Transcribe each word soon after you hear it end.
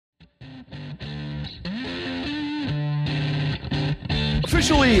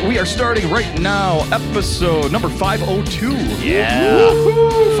Officially, we are starting right now, episode number 502. Yeah.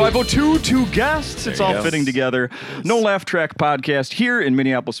 Woo-hoo! 502, two guests. It's all go. fitting together. No Laugh Track podcast here in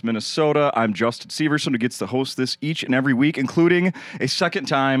Minneapolis, Minnesota. I'm Justin Severson, who gets to host this each and every week, including a second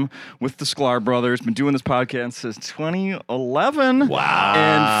time with the Sklar brothers. Been doing this podcast since 2011. Wow.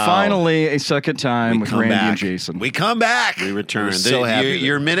 And finally, a second time with Randy and Jason. We come back. We return. We're so happy.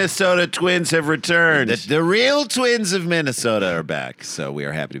 Your Minnesota Twins have returned. The real Twins of Minnesota are back, so we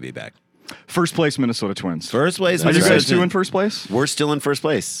are happy to be back. First place Minnesota Twins. First place. Are you Minnesota guys two in Twins. first place? We're still in first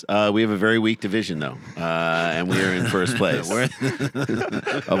place. We have a very weak division, though, and we are in first place.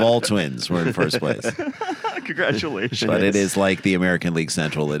 Of all twins, we're in first place. Congratulations. But it is like the American League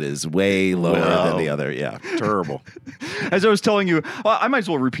Central. It is way lower than the other. Yeah. Terrible. As I was telling you, I might as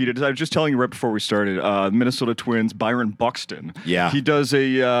well repeat it. I was just telling you right before we started, Minnesota Twins, Byron Buxton. Yeah. He does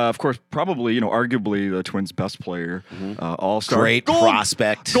of course, probably, arguably the Twins' best player, all-star. Great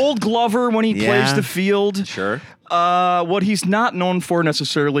prospect. Gold Glover when he plays the field. Sure. What he's not known for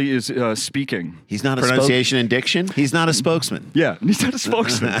necessarily is speaking. He's not a Pronunciation and diction? He's not a spokesman. Yeah, he's not a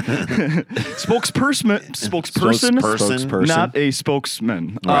spokesman. Spokesperson, not a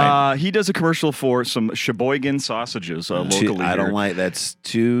spokesman. Right. He does a commercial for some Sheboygan sausages locally. I don't here. like that's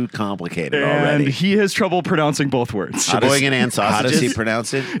too complicated And already. he has trouble pronouncing both words. Sheboygan and sausages? How does he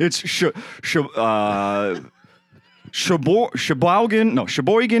pronounce it? It's Sheboygan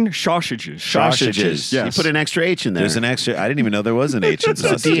sausages. Sausages. Yes. You put an extra H in there. There's an extra. I didn't even know there was an H in It's a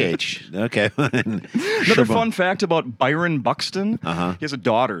sausage. DH. Okay. Another fun fact about Byron Buxton. He has a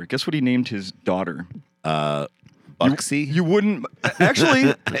daughter. Guess what he named his daughter? Buxy. You wouldn't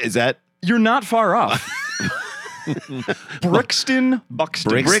actually. Is that You're not far off. Brixton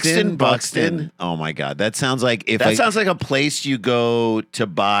Buxton. Brixton Buxton. Oh my God, that sounds like That sounds like a place you go to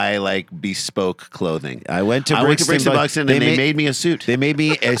buy like bespoke clothing. I went to Brixton Buxton, Buxton and they made me a suit. They made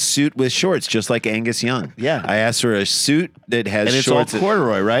me a suit with shorts, just like Angus Young. Yeah. I asked for a suit that has And it's all shorts.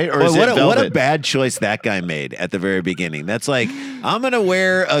 corduroy, right? Or Boy, is what it a velvet? bad choice that guy made at the very beginning. That's like, I'm going to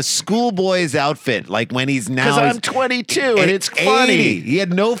wear a schoolboy's outfit, like when he's now. Because I'm 22 and it's 80. funny. He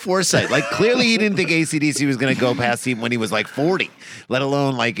had no foresight. Like, clearly he didn't think AC/DC was going to go past him when he was like 40, let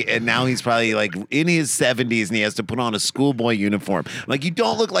alone like, and now he's probably like in his 70s and he has to put on a schoolboy uniform. Like, you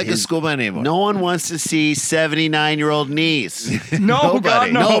don't look like a schoolboy anymore. No one wants to see 79-year-old knees. No, Nobody.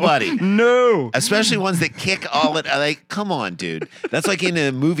 God, no. Nobody. No. Especially ones that kick all it. Like, come on, dude. That's like in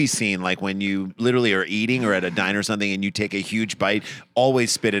a movie scene, like when you literally are eating or at a diner or something and you take a huge bite,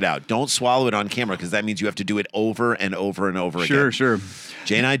 always spit it out. Don't swallow it on camera because that means you have to do it over and over and over again. Sure.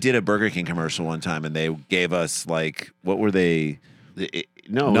 Jay and I did a Burger King commercial one time and they gave us like, what were they?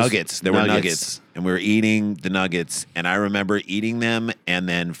 Nuggets. There were nuggets. And we were eating the nuggets. And I remember eating them. And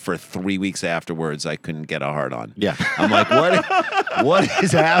then for 3 weeks afterwards, I couldn't get a hard on. Yeah. I'm like, what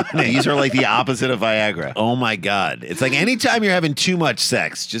is happening? These are like the opposite of Viagra. Oh my God. It's like anytime you're having too much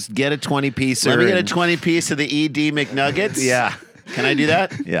sex, just get a 20-piece. Let me get a 20-piece of the ED McNuggets. Yeah. Can I do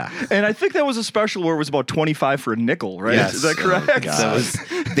that? Yeah. And I think that was a special where it was about 25 for a nickel, right? Yes. Is that correct? Oh,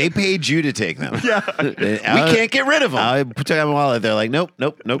 they paid you to take them. Yeah. We can't get rid of them. I took out my wallet. They're like, nope.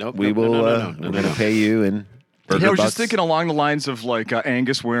 We will. no, We're going to pay you in burger Yeah, I was bucks. just thinking along the lines of like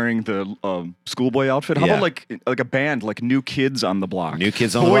Angus wearing the schoolboy outfit. How Yeah. about like a band like New Kids on the Block? New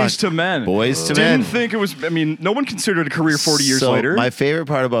Kids on the Block. Boys to Men. Boys to Didn't Men. think it was. I mean, no one considered a career 40 years So later. my favorite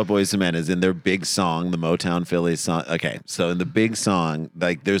part about Boys to Men is in their big song, the Motown Phillies song. Okay, so in the big song,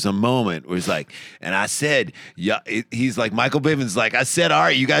 like there's a moment where he's like, and I said, yeah, he's like, Michael Bivins, like, I said, all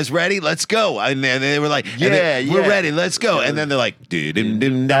right, you guys ready? Let's go. And then they were like, we're ready, let's go. And then they're like, do dim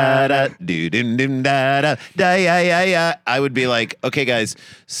dim da da, do dim dim da da, da ya ya ya. I would be like, okay, guys,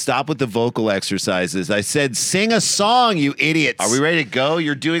 stop with the vocal exercises. I said, sing a song, you idiots. Are we ready to go?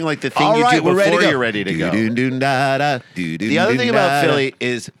 You're doing like the thing All you right, do we're ready before to go. you're ready to go. The other thing about Philly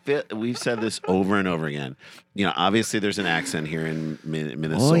is, we've said this over and over again. You know, obviously there's an accent here in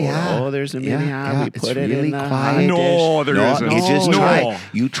Minnesota. Oh, yeah. Oh, there's a Yeah, Minneapolis. yeah, We put it's it really in the quiet. high No, dish. there isn't. You just No. try.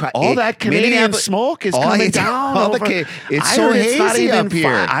 You try. All that Canadian Minneapolis- smoke is all coming it's- down. all the over. it's I so heard it's not hazy even up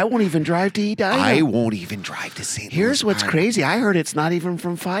here. I won't even drive to Edina. I won't even drive to St. Louis. Here's what's Park. crazy. I heard it's not even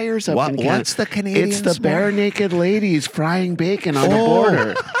from fires up in Canada. What's the Canadian It's the smoke? bare naked ladies frying bacon on the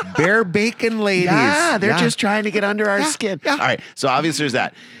border. Bare bacon ladies. Yeah, they're just trying to get under our skin. yeah. All right, so obviously there's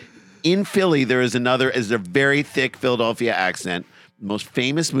that. In Philly, there is a very thick Philadelphia accent. The most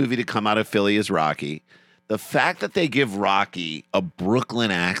famous movie to come out of Philly is Rocky. The fact that they give Rocky a Brooklyn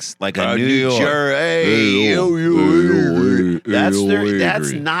accent, like a New York,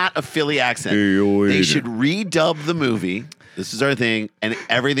 that's not a Philly accent. They should redub the movie This is our thing, and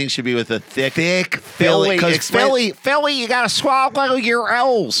everything should be with a thick Philly. Because Philly, you got to swallow your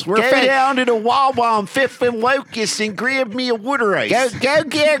L's. Go down to the Wawa on 5th and Locust and grab me a water ice.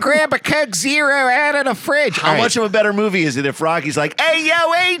 Grab a Coke Zero out of the fridge. How much of a better movie is it if Rocky's like, hey,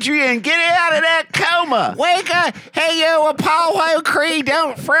 yo, Adrian, get out of that coma. Wake up. Hey, yo, Apollo Creed,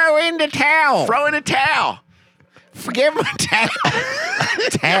 don't throw in the towel. Throw in a towel. Give him a towel.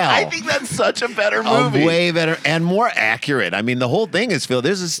 I think that's such a better movie. Way better and more accurate. I mean, the whole thing is, Phil,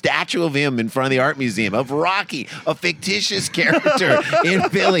 there's a statue of him in front of the art museum of Rocky, a fictitious character in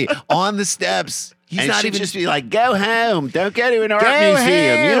Philly on the steps. He's not even just be like, go home. Don't go to an art museum.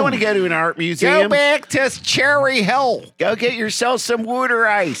 Home. You don't want to go to an art museum. Go back to Cherry Hill. Go get yourself some water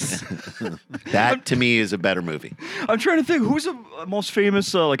ice. That, to me, is a better movie. I'm trying to think, who's the most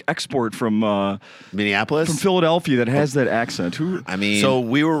famous like export from Minneapolis? from Philadelphia that has that accent? Who? I mean, so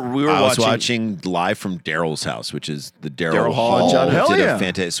we were I was watching live from Daryl's house, which is the Daryl Hall. Hall. Hell did yeah. a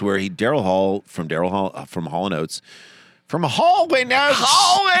fantastic where Daryl Hall from Hall and Oates. From Hall and Oates.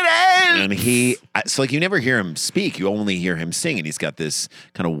 And so like you never hear him speak, you only hear him sing, and he's got this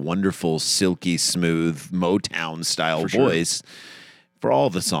kind of wonderful, silky, smooth Motown style voice for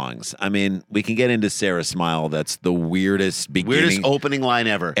all the songs. I mean, we can get into Sarah Smile. That's the weirdest beginning. opening line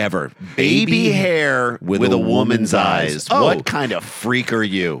ever. Baby hair with a woman's eyes. Oh. What kind of freak are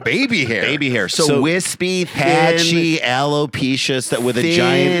you? Baby hair. Baby hair. So wispy, patchy, thin, alopecia with a thin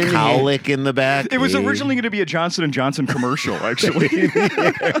giant hair. cowlick in the back. It was originally going to be a Johnson & Johnson commercial, actually.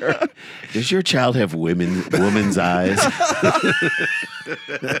 Does your child have woman's eyes?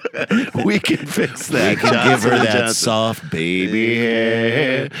 We can fix that. We can give her Johnson & that Johnson. soft baby hair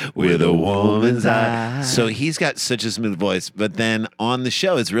with a woman's eyes. So he's got such a smooth voice, but then on the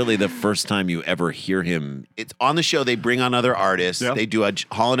show, it's really the first time you ever hear him. It's on the show. They bring on other artists. Yeah. They do a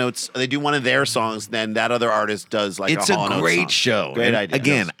Hall & Oates. They do one of their songs. Then that other artist does like It's a Hall & a Oates great song. show. Great And idea.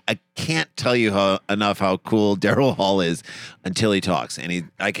 Again, I can't tell you enough how cool Daryl Hall is until he talks, and he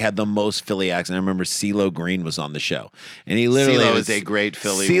like had the most Philly accent. I remember CeeLo Green was on the show, and he literally CeeLo was is a great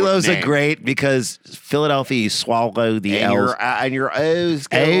Philly. CeeLo's name. a great because Philadelphia, you swallow the L's. And your O's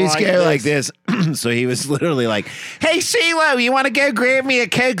go O's like go this. like this. So he was literally like, "Hey, CeeLo, you want to go grab me a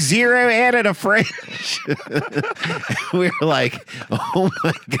Coke Zero out of the fridge?" We were like, "Oh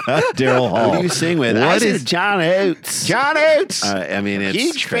my God, Daryl Hall! Who do you sing with? What I is said John Oates? John Oates? I mean, it's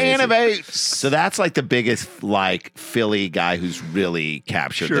Huge crazy. fan of Oates." So that's like the biggest like Philly guy who's really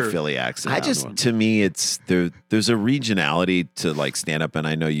captured the Philly accent. To me, it's there's a regionality to like stand up, and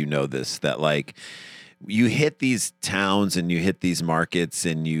I know you know this, that like you hit these towns and you hit these markets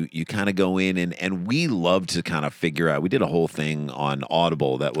and you kind of go in and we love to kind of figure out. We did a whole thing on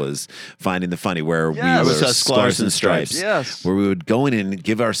Audible that was Finding the Funny, where we Yes. were It was, Sklars and Stripes. Yes. Where we would go in and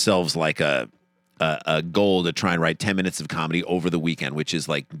give ourselves like a goal to try and write 10 minutes of comedy over the weekend, which is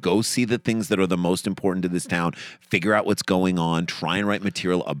like go see the things that are the most important to this town, figure out what's going on, try and write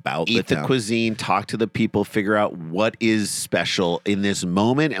material about Eat the the town. cuisine, talk to the people, figure out what is special in this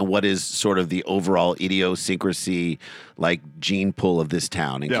moment and what is sort of the overall idiosyncrasy, like gene pool of this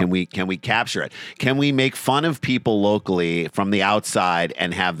town. And Yeah. can we capture it? Can we make fun of people locally from the outside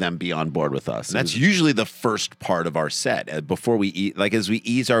and have them be on board with us? And that's usually the first part of our set. Before we eat, like as we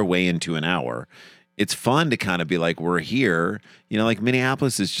ease our way into an hour, it's fun to kind of be like, we're here. You know, like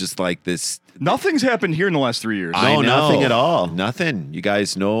Minneapolis is just like this. Nothing's happened here in the last 3 years. I know. Nothing at all. Nothing. You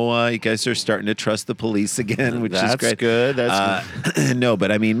guys know, you guys are starting to trust the police again, which is That's great. good. That's good. No,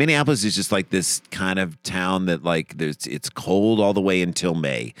 but I mean, Minneapolis is just like this kind of town that like it's cold all the way until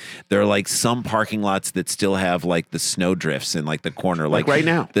May. There are like some parking lots that still have like the snow drifts in like the corner, Like right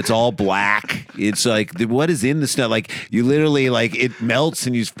now. That's all black. It's like what is in the snow? Like you literally like it melts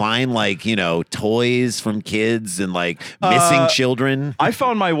and you find like toys from kids and like missing children I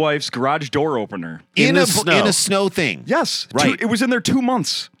found my wife's garage door opener. in the a snow. in a snow thing. Yes. Right. It was in there 2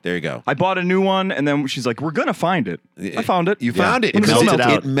 months. There you go. I bought a new one, and then she's like, we're going to find it. I found it. You found it. When It was melted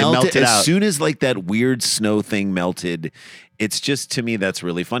out. It melted It melted as out. soon as like that weird snow thing melted. It's just, to me, that's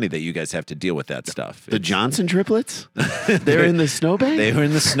really funny that you guys have to deal with that stuff. The Johnson triplets? They're in the snowbank? They were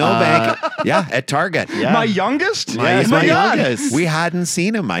in the snowbank. Yeah, at Target. Yeah. My youngest? Yes, Oh my God. youngest. We hadn't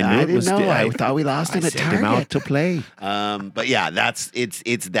seen him. I knew I it didn't was. know. I thought we lost him I at sent him out Target. to play. But yeah,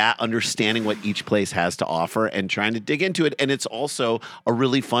 it's that understanding what each place has to offer and trying to dig into it. And it's also a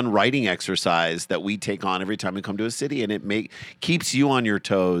really fun writing exercise that we take on every time we come to a city, and it keeps you on your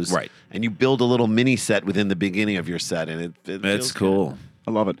toes. Right. And you build a little mini set within the beginning of your set, and it That's feels cool. good.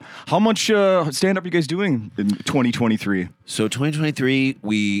 I love it. How much stand-up are you guys doing in 2023? So 2023,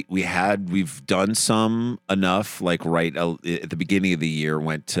 we've done some enough, like right at the beginning of the year,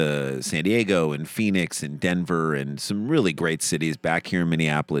 went to San Diego and Phoenix and Denver and some really great cities back here in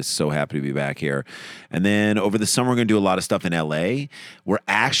Minneapolis. So happy to be back here. And then over the summer, we're going to do a lot of stuff in LA. We're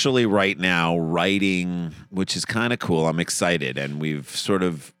actually right now writing, which is kind of cool. I'm excited. And we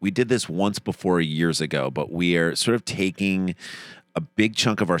did this once before years ago, but we are sort of taking a big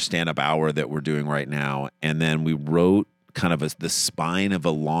chunk of our stand-up hour that we're doing right now, and then we wrote kind of the spine of a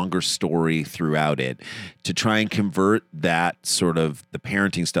longer story throughout it to try and convert that sort of the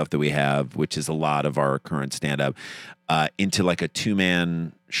parenting stuff that we have, which is a lot of our current stand-up, into like a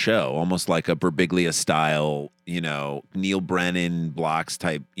two-man show, almost like a Birbiglia style, Neil Brennan blocks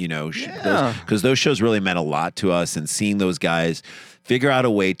type, because those shows really meant a lot to us, and seeing those guys figure out a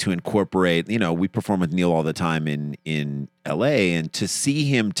way to incorporate, we perform with Neil all the time in LA, and to see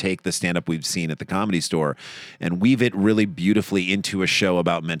him take the stand-up we've seen at the Comedy Store and weave it really beautifully into a show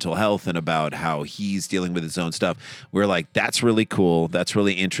about mental health and about how he's dealing with his own stuff, we're like, that's really cool, that's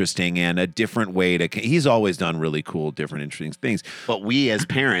really interesting, and a different way he's always done really cool, different, interesting things. But we as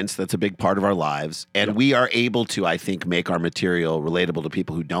parents, that's a big part of our lives, and we are able to, I think, make our material relatable to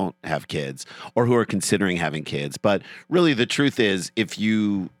people who don't have kids or who are considering having kids. But really the truth is, if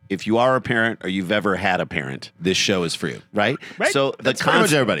you are a parent or you've ever had a parent, this show is for you. Right? So That's pretty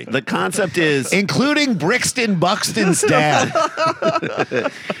much everybody. The concept is... including Brixton Buxton's dad.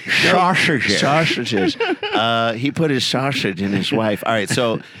 Sausages. He put his sausage in his wife. All right,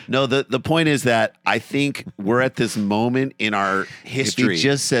 so, no, the point is that I think we're at this moment in our history. If he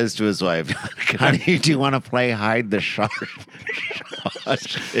just says to his wife, honey, do you want to play hide the sausages?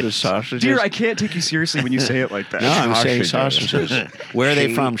 Dear, I can't take you seriously when you say it like that. No, I'm saying sausages. Where are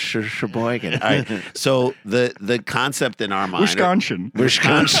they from? Sheboygan. All right. So the concept in our mind... Wisconsin.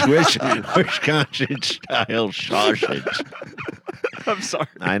 Wisconsin style sausage. I'm sorry.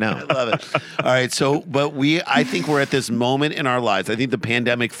 I know. I love it. All right. So, but I think we're at this moment in our lives. I think the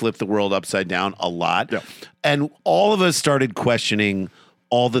pandemic flipped the world upside down a lot. Yeah. And all of us started questioning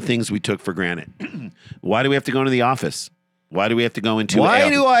all the things we took for granted. Why do we have to go into the office? Why do we have to go into... Why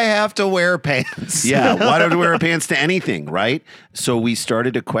do I have to wear pants? Yeah, why do we wear pants to anything, right? So we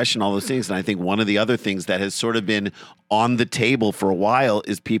started to question all those things. And I think one of the other things that has sort of been on the table for a while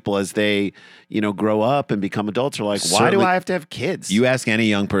is people as they, grow up and become adults are like, why do I have to have kids? You ask any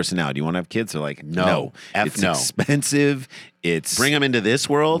young person now, do you want to have kids? They're like, no. It's expensive. It's bring them into this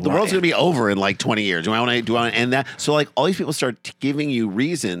world. The world's going to be over in like 20 years. Do I want to end that? So like all these people start giving you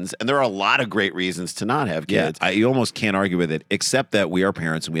reasons, and there are a lot of great reasons to not have kids. Yeah, you almost can't argue with it, except that we are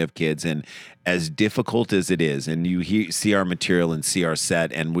parents and we have kids, and as difficult as it is, and you see our material and see our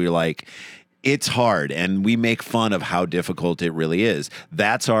set, and we're like, it's hard, and we make fun of how difficult it really is.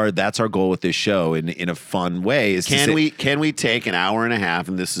 That's our goal with this show in a fun way. Can we take an hour and a half,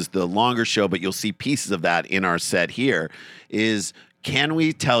 and this is the longer show, but you'll see pieces of that in our set here, can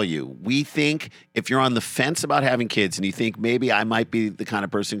we tell you, we think if you're on the fence about having kids and you think maybe I might be the kind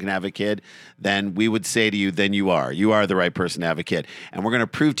of person who can have a kid, then we would say to you, then you are the right person to have a kid. And we're going to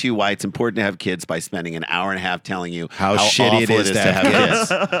prove to you why it's important to have kids by spending an hour and a half telling you how shitty it is to have kids.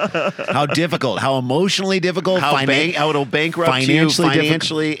 How difficult, how emotionally difficult, how it'll bankrupt you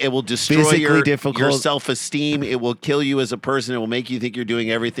financially. It will destroy your self-esteem. It will kill you as a person. It will make you think you're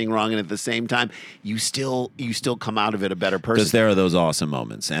doing everything wrong. And at the same time, you still come out of it a better person. Because there are those awesome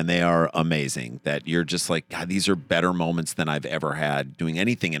moments, and they are amazing, that you're just like, God, these are better moments than I've ever had doing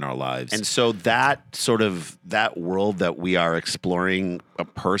anything in our lives. And so that world that we are exploring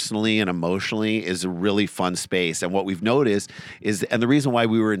personally and emotionally is a really fun space. And what we've noticed is, and the reason why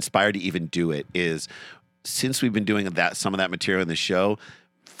we were inspired to even do it is, since we've been doing some of that material in the show,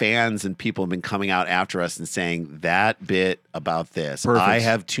 fans and people have been coming out after us and saying that bit about this. Perfect. I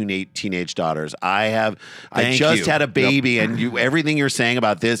have two teenage daughters. I just had a baby, and everything you're saying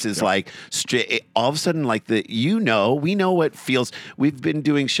about this is like all of a sudden, like we know what feels. We've been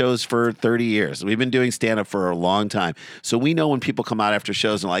doing shows for 30 years. We've been doing stand up for a long time, so we know when people come out after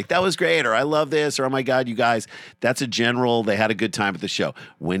shows and like, that was great, or I love this, or oh my God, you guys, that's a general. They had a good time at the show.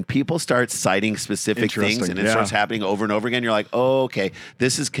 When people start citing specific things and it starts happening over and over again, you're like, oh, okay,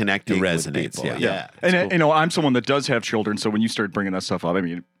 this is connecting with people. Yeah. And I'm someone that does have children, so when you start bringing that stuff up, I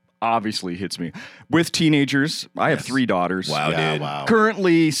mean, it obviously hits me. With teenagers, I have 3 daughters. Wow, dude. Wow.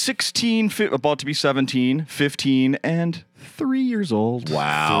 Currently 16, about to be 17, 15, and 3 years old.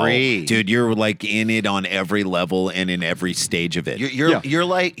 Wow. 3. Dude, you're like in it on every level and in every stage of it. You're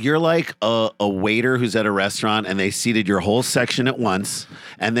like a waiter who's at a restaurant and they seated your whole section at once,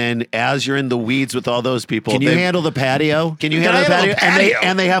 and then as you're in the weeds with all those people, Can you handle the patio? Can you handle the patio?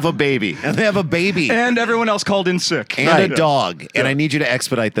 And they have a baby. And they have a baby. And everyone else called in sick. And a dog. And I need you to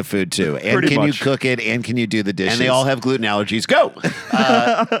expedite the food too. And Pretty can much. you cook it? And can you do the dishes? And they all have gluten allergies. Go.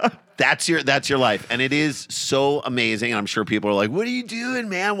 That's your life, and it is so amazing. And I'm sure people are like, "What are you doing,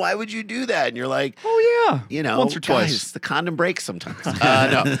 man? Why would you do that?" And you're like, Oh yeah, once or guys, twice. the condom breaks sometimes.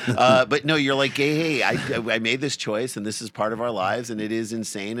 But no, you're like, hey, I made this choice, and this is part of our lives, and it is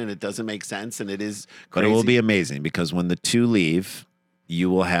insane, and it doesn't make sense, and it is But crazy. it will be amazing because when the two leave, you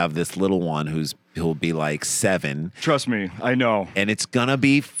will have this little one who'll be like 7. Trust me, I know. And it's gonna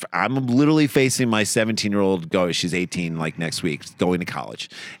be. I'm literally facing my 17-year-old go. She's 18, like next week, going to college,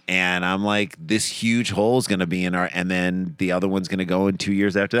 and I'm like, this huge hole is gonna be in our. And then the other one's gonna go in 2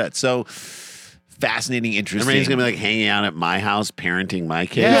 years after that. So fascinating, interesting. Everybody's gonna be like hanging out at my house, parenting my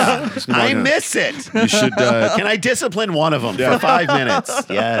kids. Yeah. I miss it. You should. Can I discipline one of them for 5 minutes?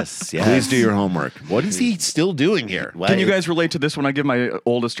 Yes. Please do your homework. What is he still doing here? Can you guys relate to this when I give my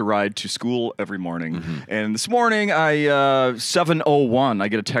oldest a ride to school every morning? And this morning, I 7:01, I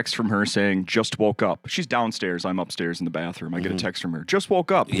get a text from her saying, just woke up. She's downstairs. I'm upstairs in the bathroom. I get a text from her. Just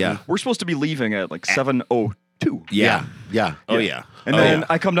woke up. Yeah. We're supposed to be leaving at like 7:02. Yeah. Yeah. Oh yeah. And then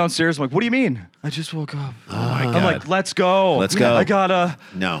I come downstairs. I'm like, what do you mean? I just woke up. Oh my God. I'm like, let's go. Let's go. I gotta.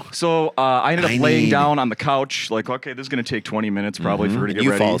 No. So I ended up I laying need- down on the couch. Like, okay, this is going to take 20 minutes probably for her to get You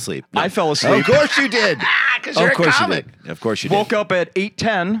ready. fall asleep. I fell asleep. Of course you did. Because you're Of course a you comic. did. Of course you did. Woke up at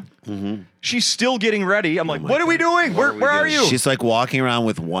 8:10. She's still getting ready. I'm like, what are we doing? Where are you? She's like walking around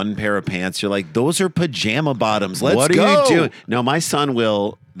with one pair of pants. You're like, those are pajama bottoms. Let's What go. are you doing? No, my son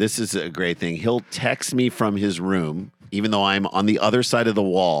will. This is a great thing. He'll text me from his room, even though I'm on the other side of the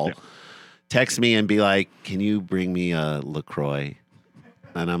wall. Text me and be like, "Can you bring me a LaCroix?"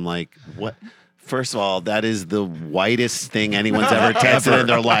 And I'm like, "What?" First of all, that is the whitest thing anyone's ever texted in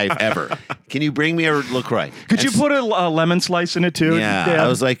their life ever. Can you bring me a LaCroix? Could you put a lemon slice in it too? Yeah, I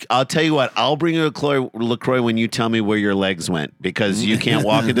was like, I'll tell you what, I'll bring you a LaCroix when you tell me where your legs went, because you can't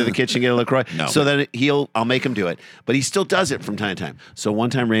walk into the kitchen and get a LaCroix. No. So then I'll make him do it. But he still does it from time to time. So one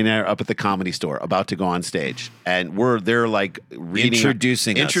time, Ray and I are up at the Comedy Store about to go on stage, and they're like reading.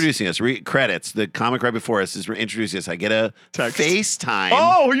 Introducing us. Credits. The comic right before us is introducing us. I get a Text. FaceTime.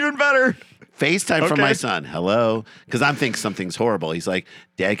 Oh, even better. FaceTime from Okay. my son. Hello. Because I'm thinking something's horrible. He's like,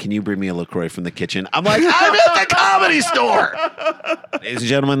 Dad, can you bring me a LaCroix from the kitchen? I'm like, I'm at the Comedy Store. Ladies and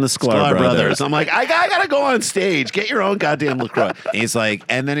gentlemen, the Sklar Sklar brothers. brothers. I'm like, I gotta go on stage. Get your own goddamn LaCroix. He's like,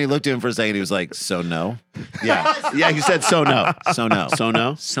 and then he looked at him for a second. He was like, so no, Yeah. He said so no. so no, So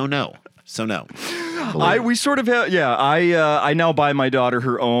no. so no, so no. We sort of have, I now buy my daughter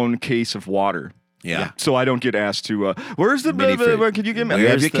her own case of water. Yeah. So I don't get asked to. Where's the? Mini fridge. Could you give me?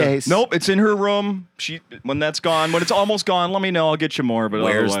 Where's There's your case? Nope, it's in her room. When that's gone, when it's almost gone, let me know. I'll get you more. But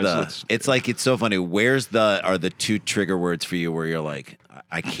Where's otherwise, the? It's like it's so funny. Are the two trigger words for you where you're like,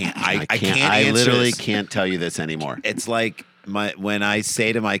 I can't. I can't. I answer literally this. can't tell you this anymore. It's like when I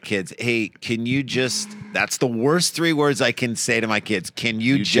say to my kids, "Hey, can you just?" That's the worst 3 words I can say to my kids. Can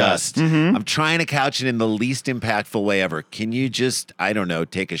you just? I'm trying to couch it in the least impactful way ever. Can you just? I don't know.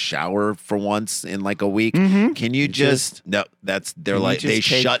 Take a shower for once in like a week. Can you just? No, that's they're Can you like just they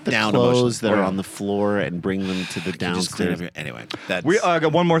take shut the down clothes emotions. that are on the floor and bring them to the Can you just clean downstairs. up your- Anyway, that's we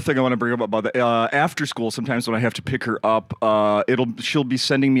got one more thing I want to bring up about the after school. Sometimes when I have to pick her up, she'll be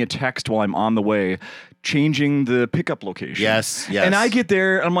sending me a text while I'm on the way, changing the pickup location. Yes. And I get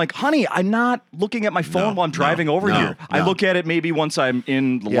there, and I'm like, honey, I'm not looking at my phone while I'm driving over here. I look at it maybe once I'm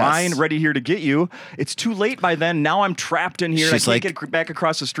in the line, ready here to get you. It's too late by then. Now I'm trapped in here. She's I like- can't get back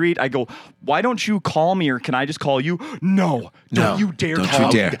across the street. I go, why don't you call me, or can I just call you? No. Don't you dare Don't call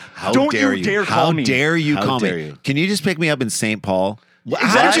you dare. me. How Don't dare you dare call me. How dare you How call dare me? you. Can you just pick me up in St. Paul? How did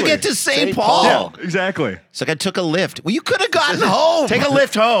Exactly. you get to St. St. Paul? Paul. Yeah, exactly. It's like I took a lift. Well, you could have gotten home. Take a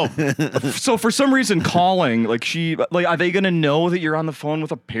lift home. So for some reason, calling are they going to know that you're on the phone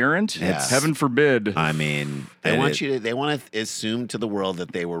with a parent? Yes. Heaven forbid. I mean, They want to assume to the world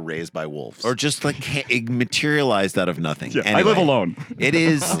that they were raised by wolves. or just like materialized out of nothing. Yeah, I live alone. It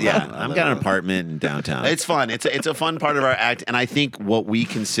is. Yeah, I've got an apartment in downtown. It's fun. It's a fun part of our act, and I think what we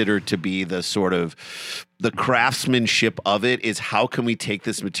consider to be the sort of the craftsmanship of it is how can we take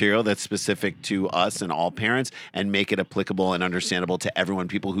this material that's specific to us and all parents and make it applicable and understandable to everyone,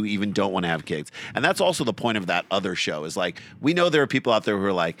 people who even don't want to have kids. And that's also the point of that other show is like, we know there are people out there who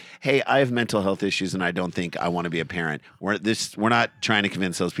are like, hey, I have mental health issues and I don't think I want to be a parent. We're not trying to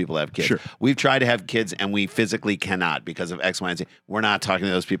convince those people to have kids. Sure. We've tried to have kids and we physically cannot because of X, Y, and Z. We're not talking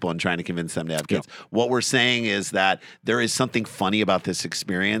to those people and trying to convince them to have kids. What we're saying is that there is something funny about this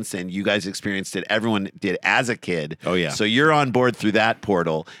experience, and you guys experienced it. Everyone did as a kid. Oh, yeah. So you're on board through that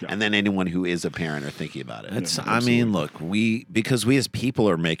portal, and then anyone who is a parent are thinking about it. I mean, look, because we as people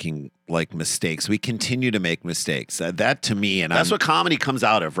are making like mistakes. We continue to make mistakes. That to me, and that's what comedy comes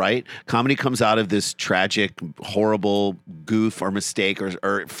out of, right? Comedy comes out of this tragic, horrible goof or mistake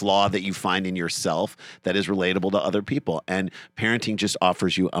or flaw that you find in yourself that is relatable to other people. And parenting just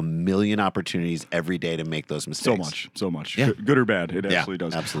offers you a million opportunities every day to make those mistakes. So much. Yeah. Good or bad, it absolutely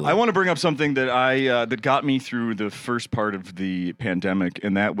does. Absolutely. I want to bring up something that that got me through the first part of the pandemic,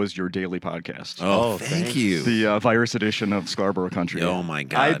 and that was your daily podcast. Oh, thank you. The virus edition of Scarborough Country. Oh my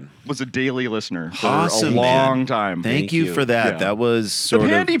God. I was a daily listener for Awesome, a long man. time. Thank you for that. Yeah. That was The sort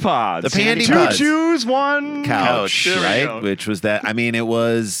Pandy of Pods. The Pandy Two Pods. choose one couch, There we right? go. Which was that. I mean, it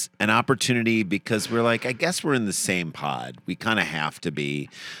was an opportunity because we're like, I guess we're in the same pod. We kind of have to be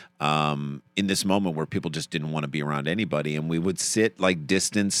in this moment where people just didn't want to be around anybody. And we would sit like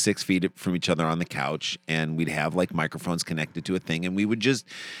distance 6 feet from each other on the couch, and we'd have like microphones connected to a thing. And we would just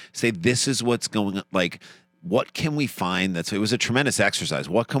say, this is what's going on. Like, what can we find it was a tremendous exercise.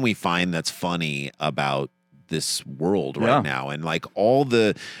 What can we find that's funny about this world right now? And like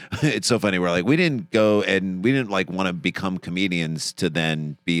it's so funny. We're like, we didn't like want to become comedians to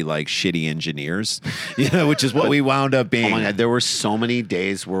then be like shitty engineers, which is what we wound up being. Oh my God, there were so many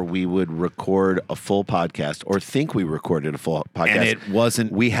days where we would record a full podcast or think we recorded a full podcast. And it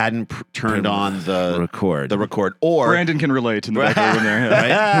wasn't. We hadn't turned on the record. Or Brandon can relate in the back room there.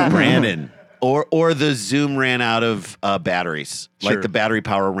 Yeah. Right? Brandon. Or the Zoom ran out of batteries. Sure. Like the battery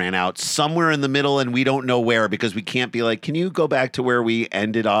power ran out somewhere in the middle, and we don't know where because we can't be like, can you go back to where we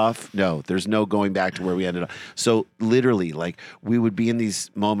ended off? No, there's no going back to where we ended off. So literally, like, we would be in these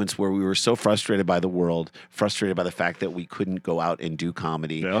moments where we were so frustrated by the world, frustrated by the fact that we couldn't go out and do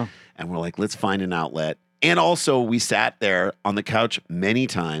comedy. Yeah. And we're like, let's find an outlet. And also, we sat there on the couch many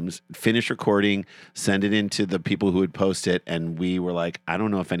times, finished recording, send it in to the people who would post it, and we were like, I don't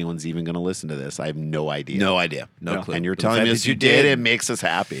know if anyone's even going to listen to this. I have no idea. No idea. No clue. And you're But the telling fact us that you did. It makes us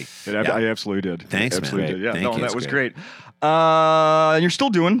happy. I absolutely did. Thanks, man. absolutely did. Yeah, Thank you. that It's was great. great. And you're still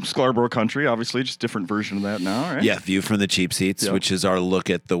doing Scarborough Country, obviously, just different version of that now, right? Yeah, View from the Cheap Seats, Yep. which is our look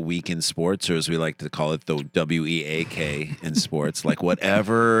at the week in sports, or as we like to call it, the WEAK in sports. Like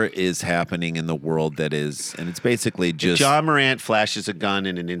whatever is happening in the world that is, and it's basically just John Morant flashes a gun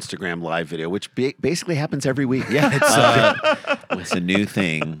in an Instagram live video, which basically happens every week. yeah, it's a new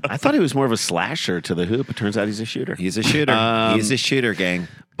thing. I thought he was more of a slasher to the hoop. It turns out he's a shooter. He's a shooter. He's a shooter, gang.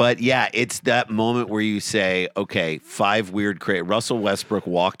 But yeah, it's that moment where you say, okay, 5 weird Russell Westbrook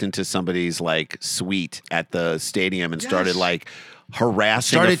walked into somebody's like suite at the stadium and started like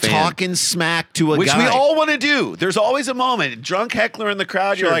harassing a Started fan. talking smack to a Which guy. we all want to do. There's always a moment. Drunk heckler in the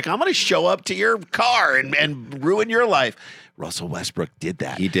crowd. Sure. You're like, I'm going to show up to your car and ruin your life. Russell Westbrook did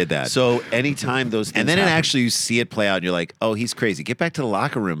that. He did that. So anytime those things And then happen, you see it play out, and you're like, "Oh, he's crazy. Get back to the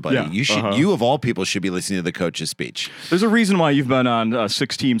locker room, buddy. Yeah, You should. You of all people should be listening to the coach's speech." There's a reason why you've been on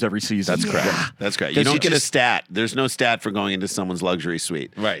 6 teams every season. That's correct. That's correct. You don't get a stat. There's no stat for going into someone's luxury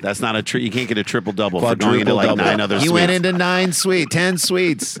suite. Right. That's not you can't get a triple double for going into like 9 other He suites. went into 10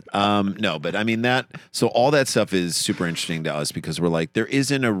 suites. No, but I mean so all that stuff is super interesting to us because we're like, there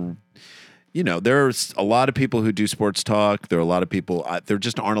isn't there's a lot of people who do sports talk. There are a lot of people, there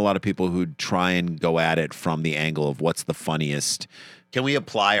just aren't a lot of people who try and go at it from the angle of what's the funniest. Can we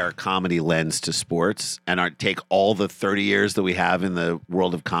apply our comedy lens to sports and take all the 30 years that we have in the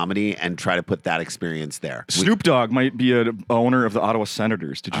world of comedy and try to put that experience there? Snoop Dogg might be an owner of the Ottawa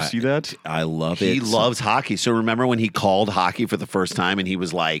Senators. Did you see that? I love it. He loves hockey. So remember when he called hockey for the first time and he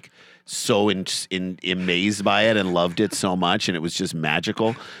was like so amazed by it and loved it so much and it was just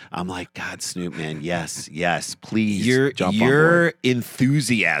magical. I'm like, God, Snoop, man, yes, please jump on your board.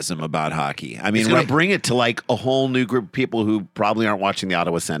 enthusiasm about hockey. I mean, He's going to bring it to like a whole new group of people who probably aren't watching the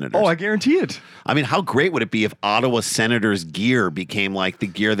Ottawa Senators. Oh, I guarantee it. I mean, how great would it be if Ottawa Senators gear became like the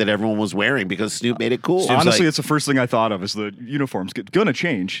gear that everyone was wearing because Snoop made it cool? Honestly, Like, it's the first thing I thought of is the uniforms going to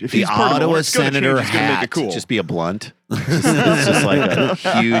change. If the he's part of Ottawa it's gonna Senator change, he's gonna hat make it cool. just be a blunt. It's just like a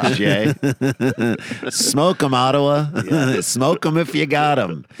huge J. Smoke 'em, Ottawa. Smoke 'em if you got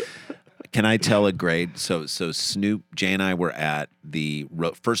 'em. Can I tell a great? So Snoop, Jay, and I were at the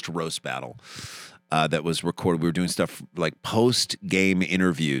first roast battle that was recorded. We were doing stuff like post-game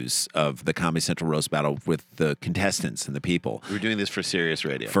interviews of the Comedy Central roast battle with the contestants and the people. We were doing this for Sirius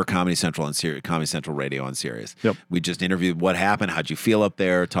Radio. For Comedy Central on Comedy Central Radio on Sirius. Yep. We just interviewed what happened, how'd you feel up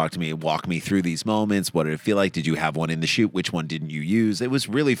there, talk to me, walk me through these moments, what did it feel like, did you have one in the shoot, which one didn't you use? It was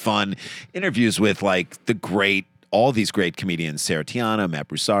really fun. Interviews with like all these great comedians, Sarah Tiana, Matt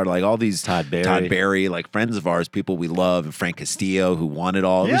Broussard, like all these Todd Barry, like friends of ours, people we love, and Frank Castillo, who won it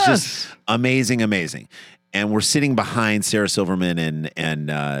all. It was just amazing. And we're sitting behind Sarah Silverman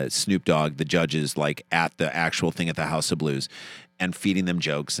and Snoop Dogg, the judges, like at the actual thing at the House of Blues, and feeding them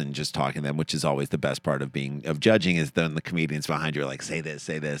jokes and just talking to them, which is always the best part of judging, is then the comedians behind you are like, say this.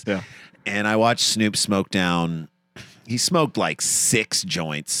 Yeah. And I watched Snoop smoke down. He smoked like 6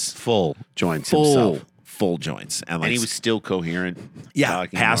 joints. Full joints himself. Full joints. And he was still coherent. Yeah,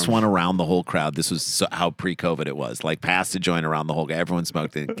 passed one around the whole crowd. This was how pre-COVID it was. Like, passed a joint around the whole guy. Everyone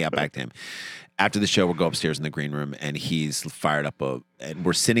smoked it, got back to him. After the show, we'll go upstairs in the green room, and he's fired up and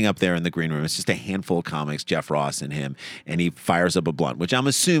we're sitting up there in the green room. It's just a handful of comics, Jeff Ross and him, and he fires up a blunt, which I'm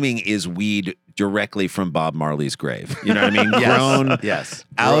assuming is weed directly from Bob Marley's grave. You know what I mean? Grown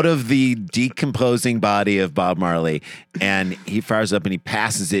out of the decomposing body of Bob Marley, and he fires up and he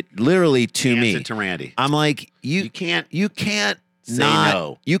passes it literally to me. Hands it to Randy. I'm like, you can't you can't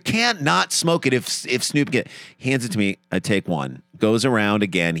not smoke it if Snoop hands it to me. I take one, goes around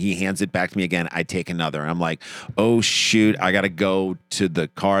again, he hands it back to me again, I take another. I'm like, oh shoot, I gotta go to the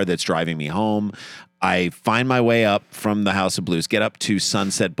car that's driving me home. I find my way up from the House of Blues, get up to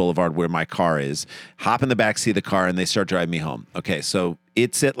Sunset Boulevard where my car is, hop in the backseat of the car, and they start driving me home. Okay, so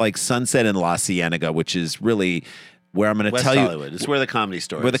it's at like Sunset and La Cienega, which is really where I'm going to tell Hollywood. It's where the Comedy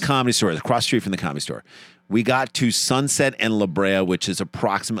Store is. Where the Comedy Store is, across the street from the Comedy Store. We got to Sunset and La Brea, which is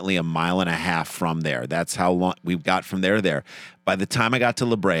approximately 1.5 miles from there. That's how long we got from there to there. By the time I got to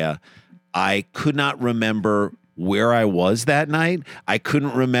La Brea, I could not remember where I was that night. I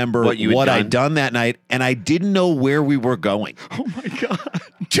couldn't remember what I'd done that night, and I didn't know where we were going. Oh my God.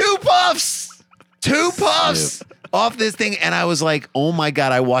 2 puffs off this thing, and I was like, oh my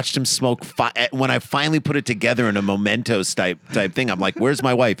God, I watched him smoke when I finally put it together in a mementos type thing. I'm like, where's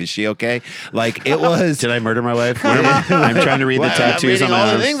my wife? Is she okay? Like, it was. Did I murder my wife? I'm trying to read the tattoos on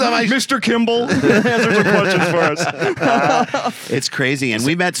my arms. Mr. Kimball answers some questions for us. It's crazy, and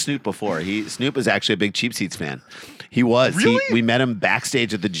we met Snoop before. Snoop is actually a big Cheap Seats fan. He was. Really? We met him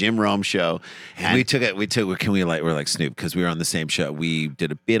backstage at the Jim Rome show. And we're like, Snoop, because we were on the same show. We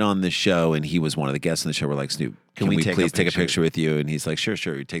did a bit on the show, and he was one of the guests on the show. We're like, Snoop, can we please take a picture with you? And he's like, sure.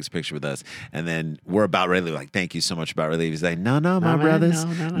 He takes a picture with us. And then we're about ready to leave. Like, thank you so much, about ready to leave. He's like, no, my brothers.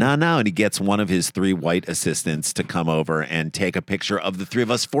 No. And he gets one of his 3 white assistants to come over and take a picture of the 3 of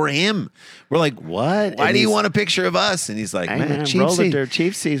us for him. We're like, what? Why do you want a picture of us? And he's like, man, Cheap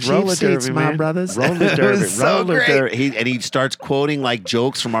Seats, roller derby, my man. brothers. Roller derby, so roller great. derby. He starts quoting like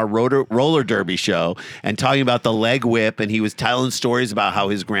jokes from our roller derby show and talking about the leg whip, and he was telling stories about how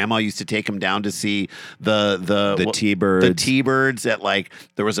his grandma used to take him down to see the T-Birds. The T-Birds at like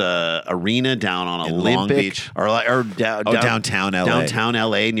there was a arena down on in Olympic Long Beach. downtown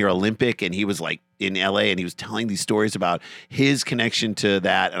LA near Olympic, and he was like in LA, and he was telling these stories about his connection to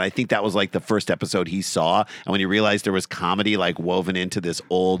that. And I think that was like the first episode he saw. And when he realized there was comedy like woven into this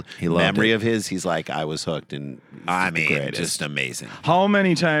old memory of his, he's like, I was hooked. And I mean, just amazing. How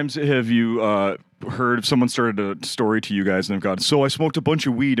many times have you heard if someone started a story to you guys and they've gone, so I smoked a bunch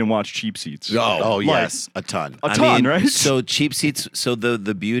of weed and watched Cheap Seats? Oh yes, a ton. A ton, right? So Cheap Seats, so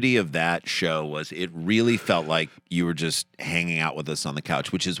the beauty of that show was it really felt like you were just hanging out with us on the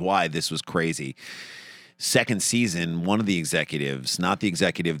couch, which is why this was crazy. Second season, one of the executives, not the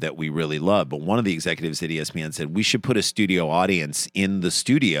executive that we really love, but one of the executives at ESPN said we should put a studio audience in the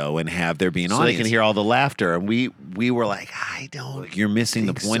studio and have there be an audience. So they can hear all the laughter. And we were like, I don't. You're missing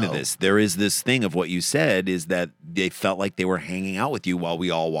the point of so. this. There is this thing of what you said is that they felt like they were hanging out with you while we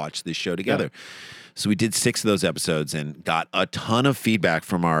all watched this show together. Yeah. So we did 6 of those episodes and got a ton of feedback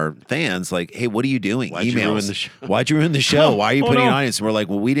from our fans like, hey, what are you doing? Why'd you ruin the show? Why'd you ruin the show? Why are you putting an audience? And we're like,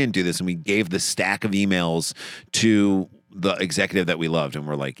 well, we didn't do this. And we gave the stack of emails to the executive that we loved, and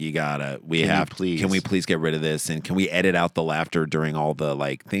we're like, can we please get rid of this, and can we edit out the laughter during all the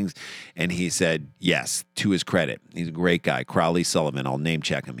like things? And he said yes, to his credit. He's a great guy. Crowley Sullivan, I'll name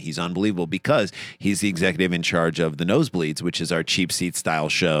check him. He's unbelievable because he's the executive in charge of the Nosebleeds, which is our Cheap Seat style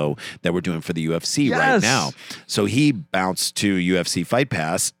show that we're doing for the UFC right now. So he bounced to UFC Fight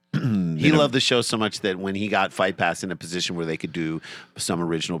Pass He loved the show so much that when he got Fight Pass in a position where they could do some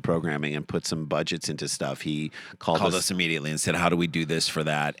original programming and put some budgets into stuff, he called us immediately and said, how do we do this for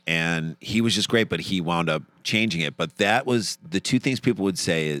that? And he was just great, but he wound up changing it. But that was the three things people would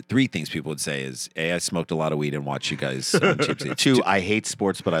say is, A, I smoked a lot of weed and watched you guys on Cheap Seats. 2, I hate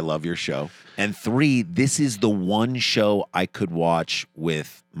sports, but I love your show. And 3, this is the one show I could watch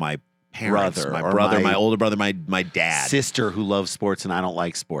with my parents, my older brother, my dad, sister who loves sports and I don't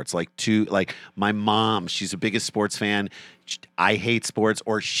like sports. Like my mom, she's the biggest sports fan. I hate sports,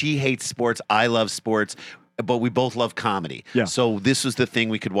 or she hates sports. I love sports, but we both love comedy. Yeah. So this was the thing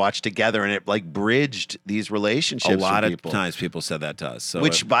we could watch together, and it like bridged these relationships. A lot of of times people said that to us. So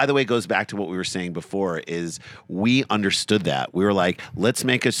which, by the way, goes back to what we were saying before, is we understood that. We were like, let's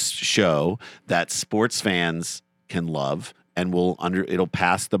make a show that sports fans can love, and it'll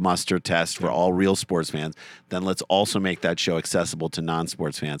pass the muster test for all real sports fans. Then let's also make that show accessible to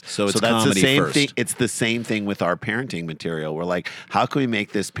non-sports fans. So that's the same first. thing. It's the same thing with our parenting material. We're like, how can we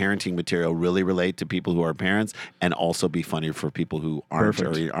make this parenting material really relate to people who are parents and also be funny for people who aren't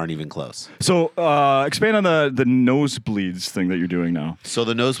or aren't even close? So expand on the nosebleeds thing that you're doing now. So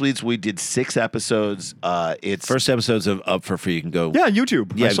the nosebleeds, we did 6 episodes. It's first episodes of up for free. You can go. Yeah,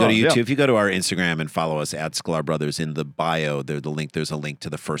 YouTube. Yeah, go to YouTube. Yeah. If you go to our Instagram and follow us at Sklar Brothers, in the bio, there's a link to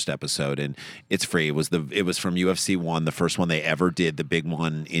the first episode, and it's free. It was from UFC 1, the first one they ever did, the big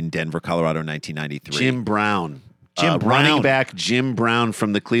one in Denver, Colorado, in 1993. Jim Brown. Running back Jim Brown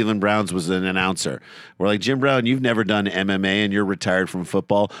from the Cleveland Browns was an announcer. We're like, Jim Brown, you've never done MMA and you're retired from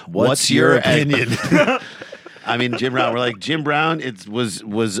football. What's your opinion? I mean, Jim Brown. We're like, Jim Brown.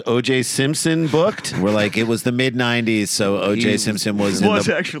 Was O.J. Simpson booked? We're like, it was the mid '90s, so O.J. Simpson was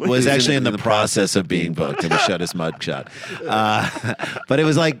actually in the process of being booked, and we showed his mugshot. But it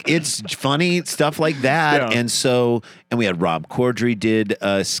was like, it's funny stuff like that, and we had Rob Corddry did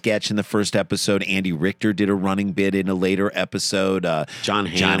a sketch in the first episode. Andy Richter did a running bit in a later episode. John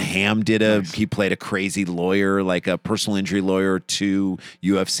Hamm did he played a crazy lawyer, like a personal injury lawyer to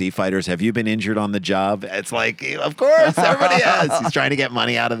UFC fighters. Have you been injured on the job? It's like, of course, everybody has. He's trying to get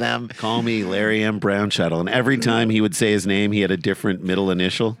money out of them. Call me Larry M. Brownshuttle. And every time he would say his name, he had a different middle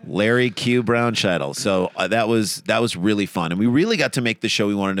initial. Larry Q. Brownshuttle. So that was really fun. And we really got to make the show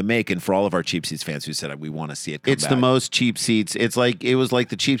we wanted to make. And for all of our Cheap Seats fans who said, we want to see it come It's back. the most Cheap Seats. It was like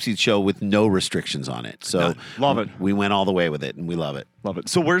the Cheap Seats show with no restrictions on it. So love it. We went all the way with it, and we love it. Love it.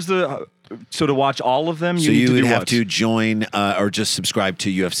 So where's so to watch all of them, you would have to join or just subscribe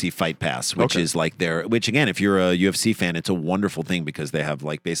to UFC Fight Pass, which is like which again, if you're a UFC fan, it's a wonderful thing because they have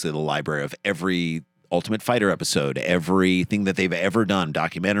like basically the library of every Ultimate Fighter episode, everything that they've ever done,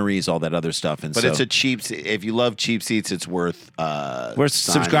 documentaries, all that other stuff. And but it's if you love Cheap Seats, it's worth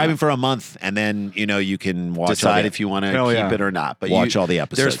subscribing for a month, and then you can decide if you want to keep it or not. But watch all the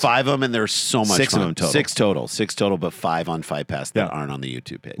episodes. There's 5 of them, and there's so much 6 fun. of them total. 6 total, but 5 on Fight Pass that aren't on the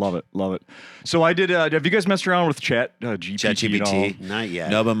YouTube page. Love it. So I did. Have you guys messed around with ChatGPT? Not yet.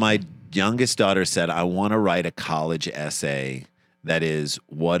 No, but my youngest daughter said, I want to write a college essay that is,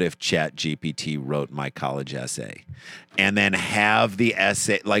 what if ChatGPT wrote my college essay? And then have the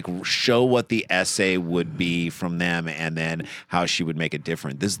essay, like show what the essay would be from them and then how she would make it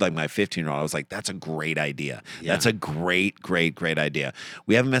different. This is like my 15-year-old. I was like, that's a great idea. Yeah. That's a great idea.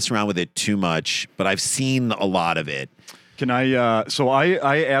 We haven't messed around with it too much, but I've seen a lot of it. Can I, so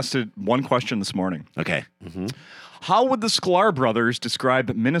I asked it one question this morning. Okay. Mm-hmm. How would the Sklar brothers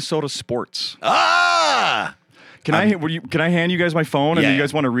describe Minnesota sports? Can I hand you guys my phone and you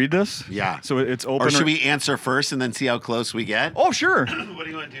guys want to read this? Yeah. So it's open. Or should we answer first and then see how close we get? Oh, sure. What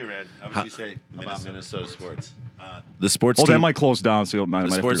do you want to do, Red? How would you say about Minnesota sports? The sports Oh, team, that might close down. So the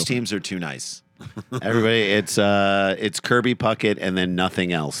sports teams are too nice. Everybody, it's Kirby Puckett and then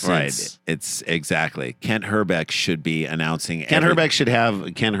nothing else. Right. It's exactly. Kent Herbeck should be announcing. Kent Herbeck should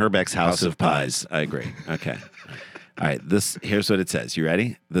have Kent Herbeck's House of Pies. I agree. Okay. All right, here's what it says. You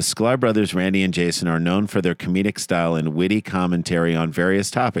ready? The Sklar brothers, Randy and Jason, are known for their comedic style and witty commentary on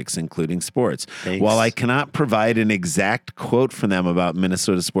various topics, including sports. Thanks. While I cannot provide an exact quote from them about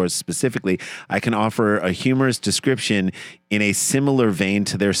Minnesota sports specifically, I can offer a humorous description in a similar vein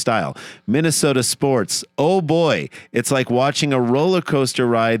to their style. Minnesota sports, oh boy, it's like watching a roller coaster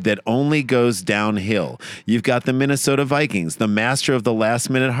ride that only goes downhill. You've got the Minnesota Vikings, the master of the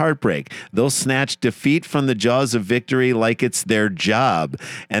last-minute heartbreak. They'll snatch defeat from the jaws of victory like it's their job.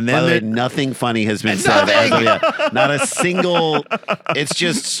 And then By the way, nothing funny has been said. Not a single. It's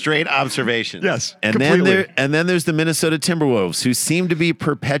just straight observation. Yes, and completely. then there's the Minnesota Timberwolves, who seem to be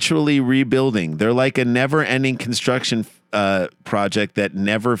perpetually rebuilding. They're like a never-ending construction project that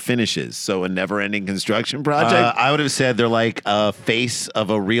never finishes. So a never-ending construction project. I would have said they're like a face of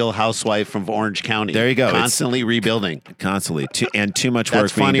a Real Housewife from Orange County. There you go. Constantly rebuilding. Constantly. Too much work.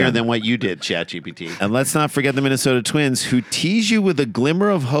 That's funnier than what you did, ChatGPT. And let's not forget the Minnesota Twins, who tease you with a glimmer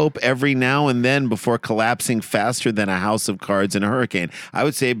of hope every now and then before collapsing faster than a house of cards in a hurricane. I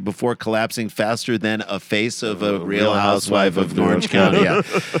would say before collapsing faster than a face of a Real Housewife of Orange County. Yeah.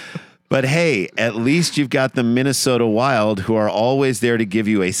 But hey, at least you've got the Minnesota Wild, who are always there to give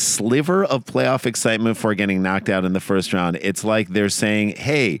you a sliver of playoff excitement before getting knocked out in the first round. It's like they're saying,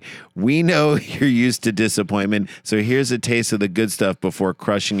 hey, we know you're used to disappointment, so here's a taste of the good stuff before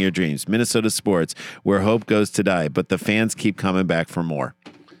crushing your dreams. Minnesota sports, where hope goes to die, but the fans keep coming back for more.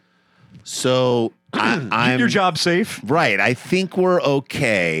 So Keep your job safe. Right. I think we're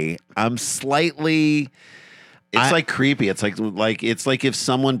okay. I'm slightly... It's like creepy. It's like if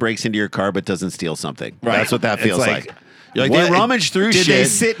someone breaks into your car but doesn't steal something. Right. That's what that It's feels like, like. You're like, what? they rummage through Did shit. they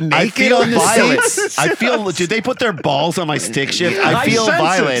sit naked I feel on the violated. seats? I feel. Did they put their balls on my stick shift? I I feel sense it.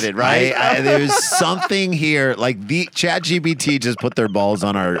 violated. Right. There's something here. Like the ChatGPT just put their balls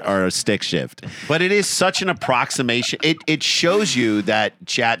on our stick shift. But it is such an approximation. It shows you that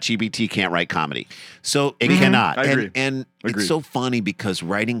ChatGPT can't write comedy. So It cannot. I agree. And Agreed. it's so funny because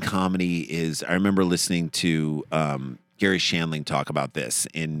writing comedy is. I remember listening to Gary Shandling talk about this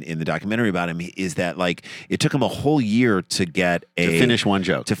in the documentary about him. Is that like it took him a whole year to get To finish one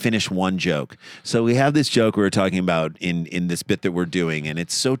joke. To finish one joke. So we have this joke we were talking about in this bit that we're doing, and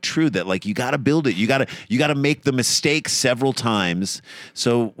it's so true that like you got to build it. You got to make the mistake several times.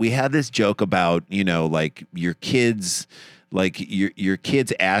 So we had this joke about like your kids. Like your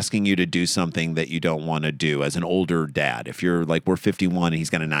kid's asking you to do something that you don't want to do as an older dad. If you're like, we're 51 and he's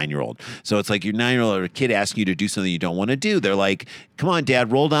got a 9-year-old. So it's like your 9-year-old or a kid asking you to do something you don't want to do. They're like, come on,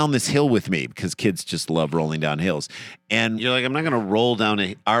 Dad, roll down this hill with me, because kids just love rolling down hills. And You're like, I'm not going to roll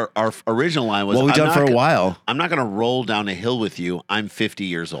down our original line was, what we've I'm done not for a go- while, I'm not going to roll down a hill with you. I'm 50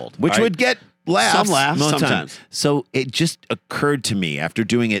 years old. which All right? would get laughs. Some laughs, most times. sometimes. So it just occurred to me after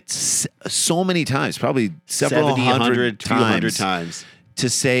doing it so many times, probably several 70, hundred 200 times. to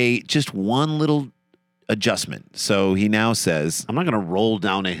say just one little adjustment. So he now says, I'm not going to roll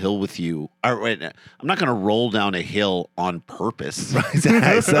down a hill with you. Or wait, I'm not going to roll down a hill on purpose. so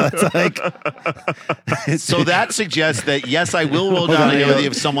it's like, So that suggests that, yes, I will roll down a hill with you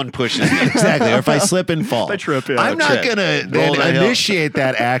if someone pushes me. exactly, or if I slip and fall. I trip, yeah. I'm not Trip. going to Roll that hill. initiate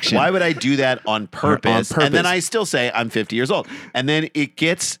that action. Why would I do that on purpose? purpose. And then I still say I'm 50 years old. And then it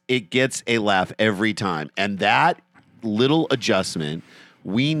gets a laugh every time. And that little adjustment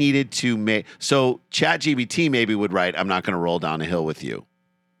we needed to make. So ChatGPT maybe would write, I'm not going to roll down a hill with you.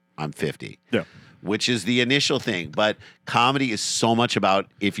 I'm 50. Yeah. Which is the initial thing. But comedy is so much about,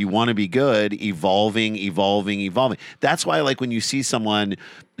 if you want to be good, evolving. That's why, like, when you see someone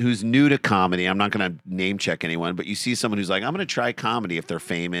who's new to comedy, I'm not going to name check anyone, but you see someone who's like, I'm going to try comedy, if they're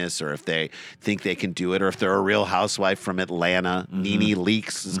famous or if they think they can do it, or if they're a Real Housewife from Atlanta, Nene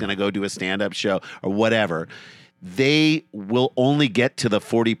Leakes is going to go do a stand-up show or whatever. They will only get to the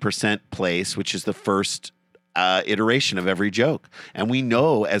 40% place, which is the first iteration of every joke. And we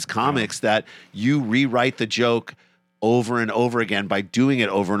know as comics that you rewrite the joke over and over again by doing it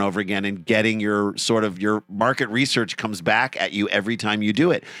over and over again and getting your market research comes back at you every time you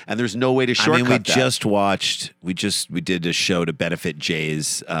do it. And there's no way to shortcut that. We did a show to benefit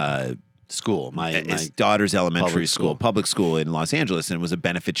Jay's School, his daughter's elementary school. public school in Los Angeles, and it was a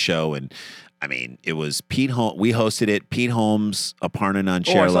benefit show. And I mean, it was Pete Holmes. We hosted it. Pete Holmes, Aparna Oh,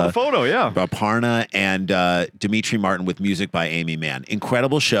 I saw the Nancherla, photo, yeah. Aparna, and Dimitri Martin with music by Amy Mann.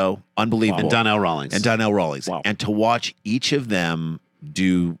 Incredible show, unbelievable. And Donnell Rawlings. Wow. Wow. And to watch each of them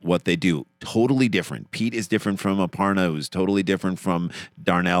do what they do, totally different. Pete is different from Aparna, who's totally different from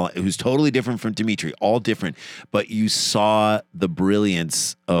Darnell, who's totally different from Dimitri, all different. But you saw the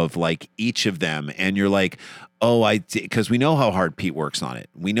brilliance of like each of them, and you're like, oh, because we know how hard Pete works on it.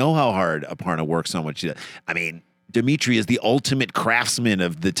 We know how hard Aparna works on what she does. I mean, Dimitri is the ultimate craftsman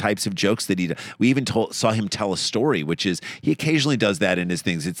of the types of jokes that he does. We even saw him tell a story, which is, he occasionally does that in his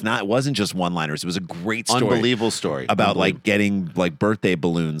things. It wasn't just one-liners. It was a great story. Unbelievable story. About like getting like birthday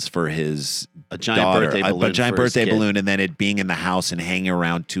balloons for his A giant daughter, birthday balloon a giant for his birthday kid. balloon, and then it being in the house and hanging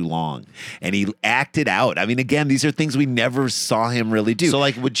around too long. And he acted out. I mean, again, these are things we never saw him really do. So,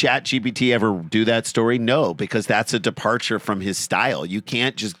 like, would ChatGPT ever do that story? No, because that's a departure from his style. You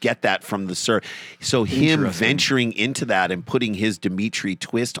can't just get that from the sir. So him venturing into that and putting his Dimitri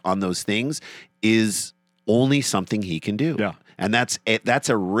twist on those things is only something he can do. Yeah. And that's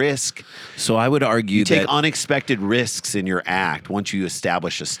a risk. So I would argue You take that. unexpected risks in your act once you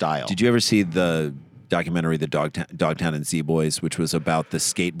establish a style. Did you ever see the documentary, The Dogtown and Z Boys, which was about the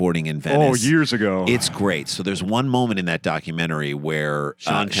skateboarding in Venice. Oh, years ago. It's great. So there's one moment in that documentary where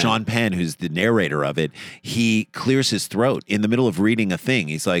Sean Penn, who's the narrator of it, he clears his throat in the middle of reading a thing.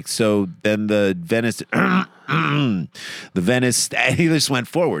 He's like, so then the Venice, and he just went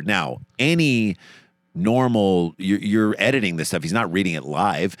forward. Now, any normal, you're editing this stuff. He's not reading it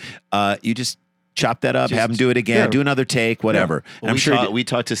live. You just chop that up, have him do it again, do another take, whatever. Yeah. Well, we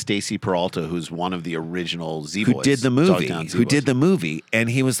talked to Stacy Peralta, who's one of the original Z Boys. Who did the movie, and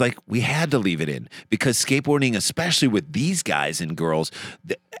he was like, we had to leave it in because skateboarding, especially with these guys and girls,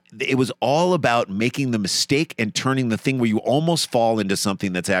 it was all about making the mistake and turning the thing where you almost fall into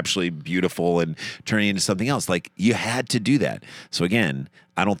something that's actually beautiful and turning into something else. Like, you had to do that. So again,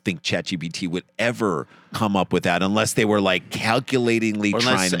 I don't think ChatGPT would ever come up with that unless they were like calculatingly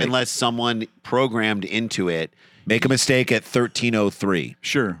unless someone programmed into it. Make a mistake at 1303.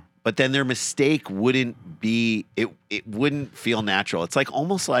 Sure. But then their mistake wouldn't be, it wouldn't feel natural. It's like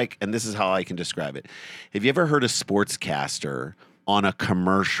almost like, and this is how I can describe it. Have you ever heard a sportscaster on a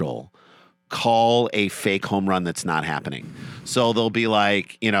commercial call a fake home run that's not happening? So they'll be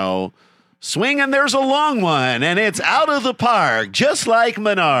like, swing and there's a long one and it's out of the park, just like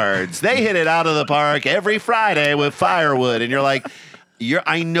Menards. They hit it out of the park every Friday with firewood. And you're like,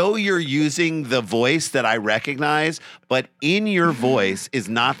 I know you're using the voice that I recognize, but in your voice is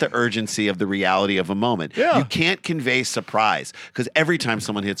not the urgency of the reality of a moment. Yeah. You can't convey surprise because every time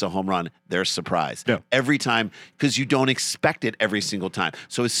someone hits a home run, there's surprise. Yeah. Every time, because you don't expect it every single time.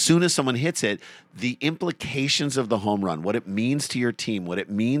 So as soon as someone hits it, the implications of the home run, what it means to your team, what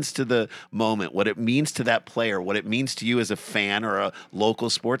it means to the moment, what it means to that player, what it means to you as a fan or a local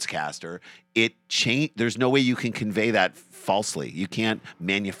sportscaster, there's no way you can convey that falsely. You can't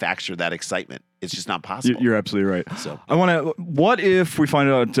manufacture that excitement. It's just not possible. You're absolutely right. So what if we find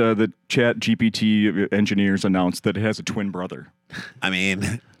out that ChatGPT engineers announced that it has a twin brother? I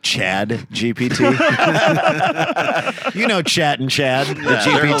mean, Chad GPT. Chat and Chad, the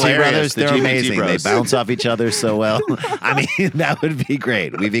GPT brothers. They're amazing. Bros. They bounce off each other so well. I mean, that would be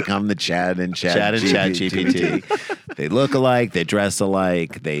great. We become the Chad and Chad GPT. They look alike. They dress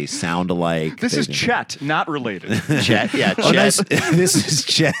alike. They sound alike. This is Chet, not related. Chet, yeah. Oh, Chet. This is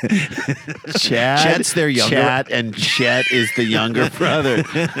Chet. Chet's their younger. Chat and Chet is the younger brother.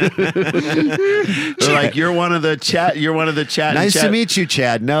 They're like, you're one of the Chat. You're one of the Chat. Nice to meet you,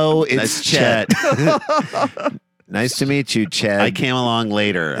 Chad. No, it's Chet. Nice to meet you, Chad. I came along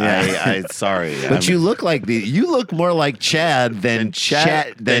later. Yeah. I sorry. But you look more like Chad than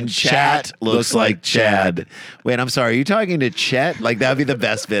Chat looks like Chad. Wait, I'm sorry. Are you talking to Chet? Like, that would be the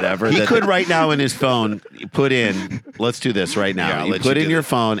best bit ever. He could right now in his phone put in, let's do this right now. Yeah, you put in your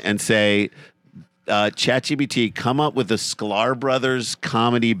phone and say, ChatGPT, come up with a Sklar Brothers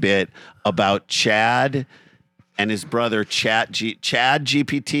comedy bit about Chad and his brother ChatGPT,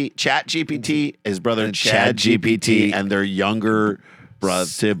 his brother ChatGPT, and their younger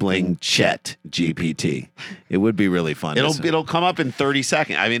sibling Chet GPT. It would be really fun. It'll come up in 30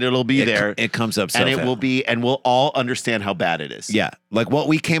 seconds. I mean, it'll be there. It comes up so and it fast. will be, and we'll all understand how bad it is. Yeah, like what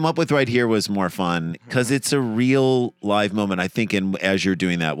we came up with right here was more fun because it's a real live moment. I think, and as you're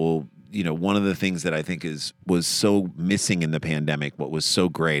doing that, one of the things that I think was so missing in the pandemic, what was so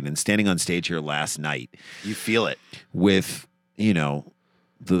great, and standing on stage here last night, you feel it with,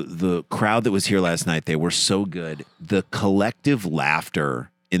 the crowd that was here last night. They were so good. The collective laughter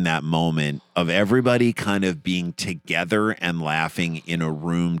in that moment of everybody kind of being together and laughing in a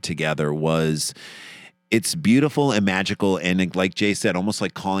room together it's beautiful and magical. And like Jay said, almost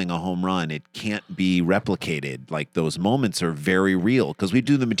like calling a home run. It can't be replicated. Like, those moments are very real because we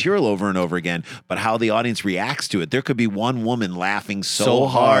do the material over and over again, but how the audience reacts to it. There could be one woman laughing so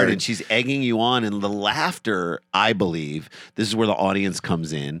hard and she's egging you on. And the laughter, I believe, this is where the audience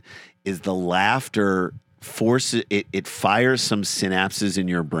comes in, is the laughter forces it fires some synapses in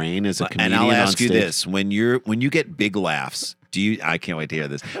your brain as a comedian. And I'll ask on stage. you this: when you get big laughs, I can't wait to hear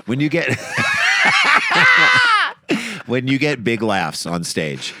this. When you get when you get big laughs on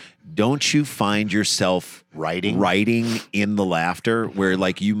stage, don't you find yourself writing in the laughter where,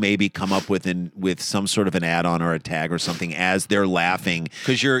 like, you maybe come up with some sort of an add-on or a tag or something as they're laughing?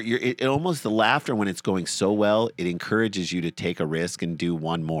 Because it almost, the laughter, when it's going so well, it encourages you to take a risk and do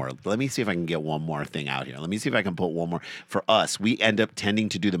one more. Let me see if I can get one more thing out here. Let me see if I can put one more. For us, we end up tending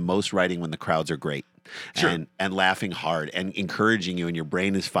to do the most writing when the crowds are great. Sure. And laughing hard and encouraging you, and your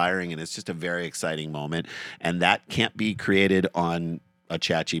brain is firing, and it's just a very exciting moment. And that can't be created on a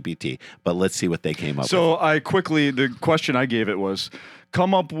ChatGPT, but let's see what they came up with. So the question I gave it was,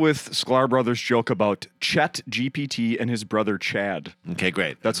 come up with Sklar Brothers joke about ChatGPT and his brother Chad. Okay,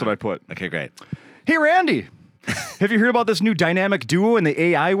 great. That's what I put. Okay, great. Hey, Randy. Have you heard about this new dynamic duo in the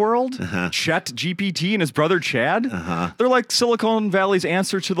AI world? ChatGPT and his brother Chad? They're like Silicon Valley's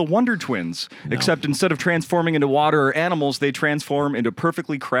answer to the Wonder Twins, except instead of transforming into water or animals, they transform into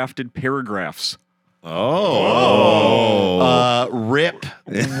perfectly crafted paragraphs. Rip.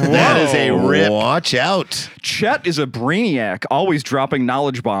 That is a rip. Watch out. Chet is a brainiac, always dropping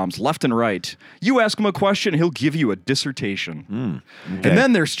knowledge bombs left and right. You ask him a question, he'll give you a dissertation. And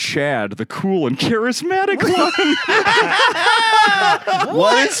then there's Chad, the cool and charismatic one.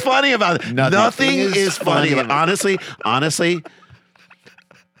 What is funny about it? Nothing is funny. Honestly,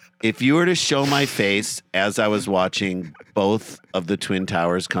 if you were to show my face as I was watching both of the Twin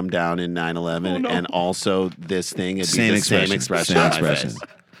Towers come down in 9/11 and also this thing, it'd be the same expression on my face.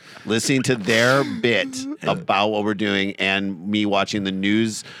 Listening to their bit about what we're doing and me watching the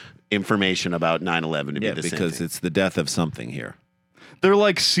news information about 9/11 to be the same because thing. it's the death of something here. They're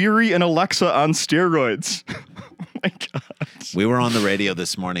like Siri and Alexa on steroids. Oh my God. We were on the radio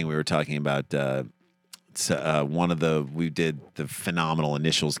this morning. We were talking about we did the phenomenal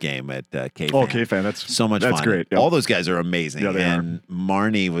initials game at K-Fan. Oh, K-Fan, that's so much fun. That's great. Yep. All those guys are amazing. Yeah, they and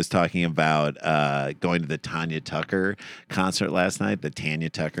Marnie was talking about going to the Tanya Tucker concert last night, the Tanya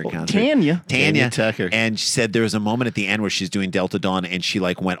Tucker concert. Tanya Tucker. And she said there was a moment at the end where she's doing Delta Dawn and she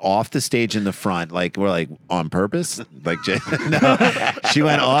like went off the stage in the front, like we're like on purpose. Like no, she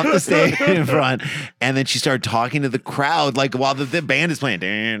went off the stage in front and then she started talking to the crowd like while the band is playing. How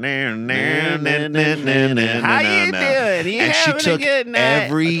you doing? And she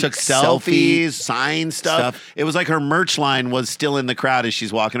took selfies, signed stuff. It was like her merch line was still in the crowd as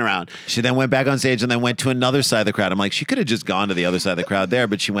she's walking around. She then went back on stage and then went to another side of the crowd. I'm like, she could have just gone to the other side of the crowd there,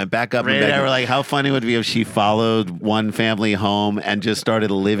 but she went back up. Ray and and back I were like, how funny would it be if she followed one family home and just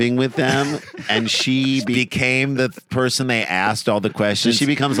started living with them, and she became the person they asked all the questions. So she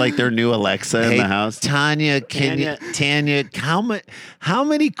becomes like their new Alexa in the house. Tanya, Tanya, how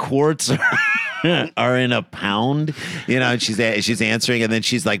many quarts are in a pound? You know, and she's answering, and then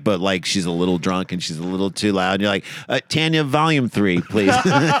she's like, but like she's a little drunk and she's a little too loud. And you're like, Tanya, volume 3, please. I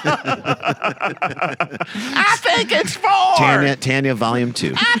think it's 4. Tanya, volume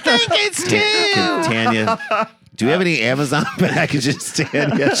 2. I think it's 2. Tanya, do we have any Amazon packages,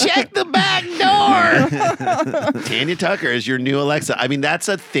 Tanya? Check the back door. Tanya Tucker is your new Alexa. I mean, that's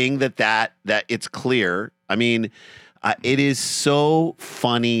a thing that it's clear. I mean, it is so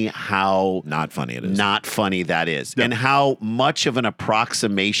funny how not funny it is. Not funny that is. Yep. And how much of an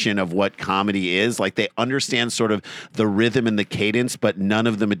approximation of what comedy is. Like they understand sort of the rhythm and the cadence, but none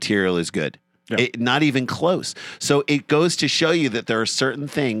of the material is good. Yep. Not even close. So it goes to show you that there are certain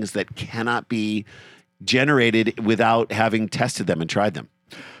things that cannot be generated without having tested them and tried them.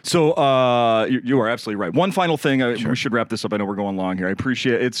 So you are absolutely right. One final thing. We should wrap this up. I know we're going long here. I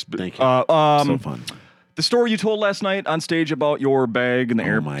appreciate it. Thank you. So fun. The story you told last night on stage about your bag and the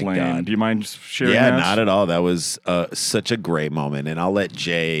airplane. My God. Do you mind sharing that? Yeah, not at all. That was such a great moment, and I'll let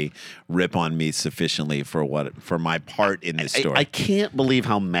Jay rip on me sufficiently for my part in this story. I can't believe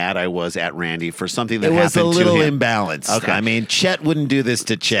how mad I was at Randy for something that it was happened a little to him. imbalanced. Okay. I mean, Chet wouldn't do this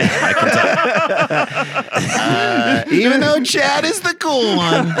to Chad. I can tell you. Even though Chad is the cool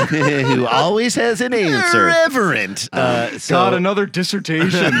one who always has an answer. Irreverent. God, another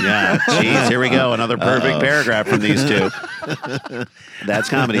dissertation. Yeah, jeez, here we go. Another perfect paragraph from these two. That's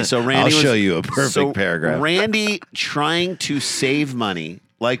comedy. So Randy, I'll show you a perfect paragraph. Randy trying to save money.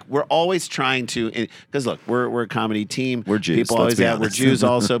 Like we're always trying to, because look, we're a comedy team. We're Jews. People always we're Jews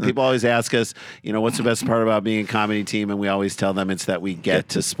also. People always ask us, what's the best part about being a comedy team? And we always tell them it's that we get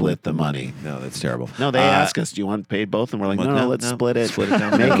to split the money. No, that's terrible. No, they ask us, do you want paid both? And we're like, no, let's split it. Split it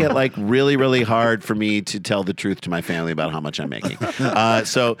down. Make it like really, really hard for me to tell the truth to my family about how much I'm making.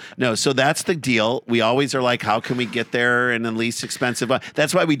 So that's the deal. We always are like, how can we get there in the least expensive?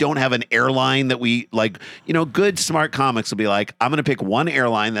 That's why we don't have an airline that we like. Good, smart comics will be like, I'm going to pick one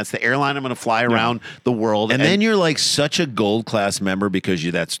airline. That's the airline I'm going to fly around the world. And then you're like such a gold class member because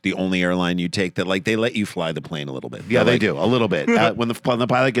that's the only airline you take that like they let you fly the plane a little bit. Yeah, they do a little bit when the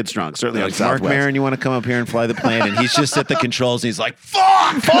pilot gets drunk. Certainly, like Mark Southwest. Maron, you want to come up here and fly the plane? And he's just at the controls and he's like,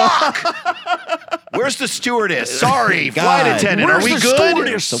 fuck. Where's the stewardess? Sorry, God. flight attendant. Where's Are we the good?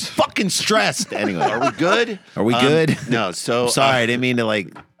 stewardess? So fucking stressed. Anyway, Are we good? Are we good? No. So Sorry, I didn't mean to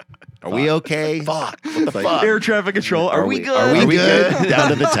like. Are we okay? Fuck. What the fuck? Air traffic control. Are we good? Are we good? Down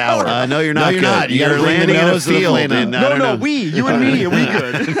to the tower. No, you're not. No, you're good. not. You gotta You're bring the landing in a nose of the field. plane up. No, we. You and me. Are we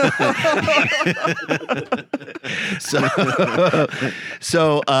good?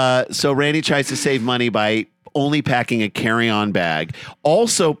 So Randy tries to save money by only packing a carry-on bag.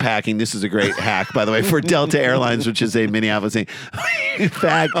 Also packing, this is a great hack, by the way, for Delta Airlines, which is a Minneapolis thing. You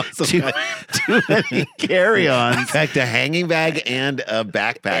pack too many carry-ons. I packed a hanging bag and a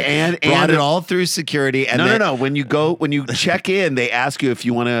backpack. And brought it all through security. And no. When you check in, they ask you if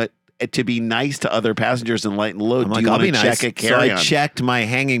you want to be nice to other passengers and lighten the load. I'm Do you want to check a carry-on? So I checked my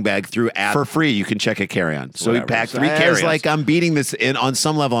hanging bag through app. For free, you can check a carry-on. So we packed 3 I was carry-ons. like, I'm beating this. And on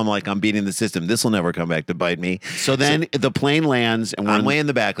some level, I'm like, I'm beating the system. This will never come back to bite me. So then the plane lands, and I'm way in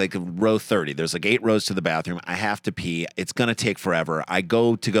the back, like row 30. There's like 8 rows to the bathroom. I have to pee. It's going to take forever. I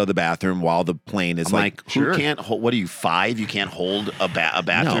go to the bathroom while the plane is I'm like, who can't hold? What are you, 5? You can't hold a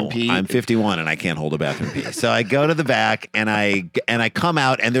bathroom pee? I'm 51 and I can't hold a bathroom pee. So I go to the back and I come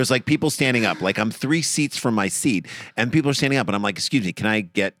out and there's like people standing up. Like I'm 3 seats from my seat and people are standing up and I'm like, excuse me, can I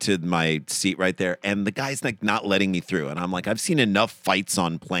get to my seat right there? And the guy's like not letting me through. And I'm like, I've seen enough fights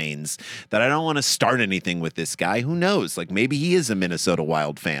on planes that I don't want to start anything with this guy. Who knows? Like maybe he is a Minnesota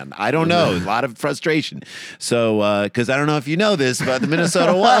Wild fan. I don't know. A lot of frustration. So, because I don't know if you know this about the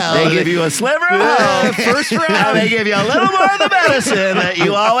Minnesota Wild. They give you a sliver of hope. First round. They give you a little more of the medicine that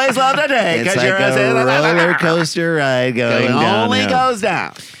you always love to take. It's like a roller coaster ride going down. Only goes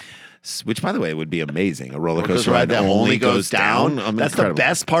down. Which, by the way, would be amazing. A roller coaster ride that only goes down. That's incredible. the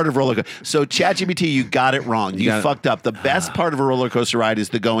best part of roller coaster. So ChatGPT, you got it wrong. You fucked up. The best part of a roller coaster ride is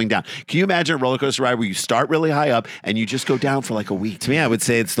the going down. Can you imagine a roller coaster ride where you start really high up and you just go down for like a week? To me, I would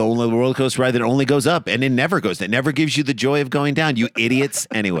say it's the only roller coaster ride that only goes up and it never goes down. It never gives you the joy of going down. You idiots.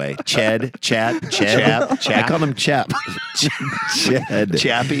 Anyway, Chad. I call him Chap. Ched.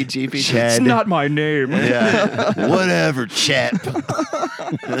 Chappy GPT. It's not my name. Yeah. Whatever, Chap.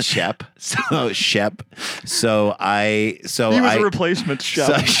 Shep. So Shep. So He was a replacement Shep.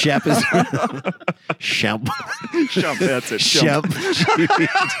 So Shep is Shep. Shep, that's it. Shep GPT.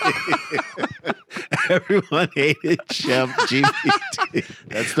 Everyone hated Shep GPT.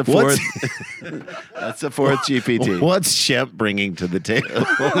 That's the fourth. That's the fourth GPT. What's Shep bringing to the table?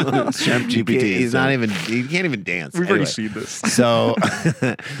 Shep GPT. He's not even. He can't even dance. We've already seen this. So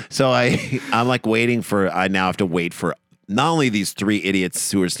I'm like waiting for. I now have to wait for not only these 3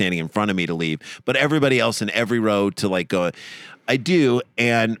 idiots who are standing in front of me to leave, but everybody else in every row to like go. I do,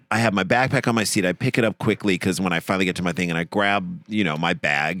 and I have my backpack on my seat. I pick it up quickly because when I finally get to my thing, and I grab my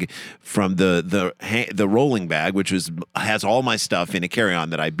bag from the rolling bag, which has all my stuff in a carry-on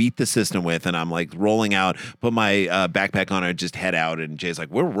that I beat the system with, and I'm like rolling out, put my backpack on, and just head out. And Jay's like,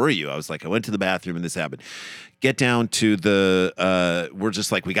 "Where were you?" I was like, "I went to the bathroom, and this happened." Get down to we're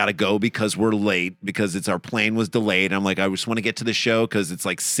just like, we got to go because we're late because our plane was delayed. And I'm like, I just want to get to the show because it's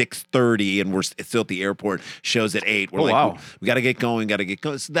like 6:30 and we're still at the airport. Show's at 8. We're wow. We got to get going.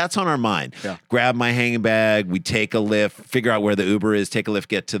 So that's on our mind. Yeah. Grab my hanging bag. We take a lift, figure out where the Uber is, take a lift,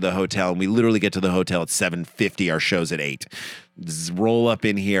 get to the hotel. And we literally get to the hotel at 7:50. Our show's at 8. Roll up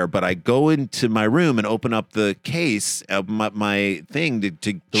in here, but I go into my room and open up the case of my thing to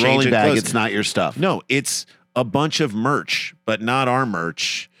The change rolling it bag, close. it's not your stuff. No, it's a bunch of merch, but not our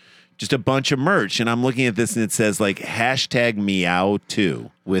merch. Just a bunch of merch. And I'm looking at this and it says like #meow2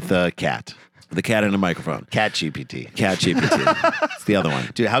 With a cat. the cat and a microphone. Cat GPT. Cat GPT. It's the other one.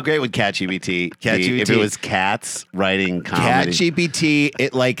 Dude, how great would Cat GPT be if it was cats writing Cat comedy? GPT,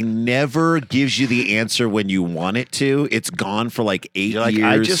 it like never gives you the answer when you want it to. It's gone for like 8 You're like, years.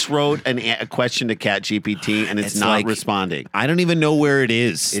 I just wrote a question to Cat GPT and it's not like- responding. I don't even know where it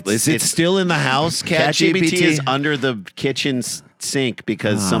is. Is it still in the house? Cat GPT is under the kitchen sink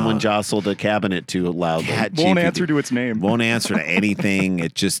because someone jostled a cabinet too loudly. Cat Won't GPT. answer to its name. Won't answer to anything.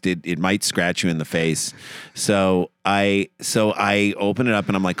 It might scratch you in the face. So I open it up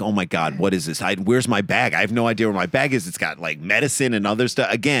and I'm like, oh my God, what is this? Where's my bag? I have no idea where my bag is. It's got like medicine and other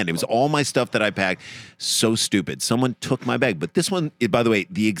stuff. Again, it was all my stuff that I packed. So stupid. Someone took my bag. But this one, by the way,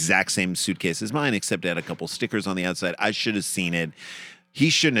 the exact same suitcase as mine, except it had a couple stickers on the outside. I should have seen it. He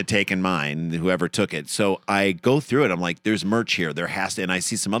shouldn't have taken mine, whoever took it. So I go through it. I'm like, there's merch here. There has to, and I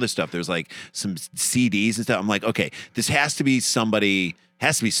see some other stuff. There's like some CDs and stuff. I'm like, okay, this has to be somebody,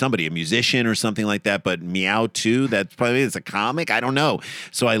 a musician or something like that. But Meow2, that's probably, it's a comic. I don't know.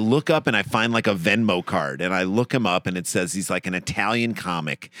 So I look up and I find like a Venmo card and I look him up and it says he's like an Italian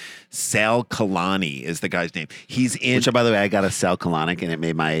comic. Sal Kalani is the guy's name. He's in. Which, by the way, I got a Sal Kalanick and it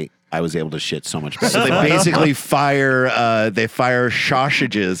made I was able to shit so much better. So they basically fire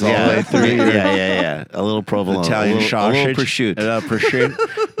sausages all the way through. Yeah. A little provolone. Italian a little sausage. prosciutto. Prosciutto.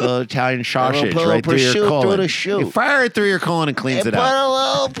 little Italian sausage put a right through your prosciutto colon. through the chute. You fire it through your colon and cleans it Put out. a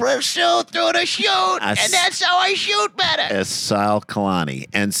little prosciutto through the chute, and that's how I shoot better. Sal Kalani.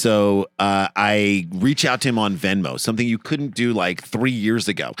 And so I reach out to him on Venmo, something you couldn't do like 3 years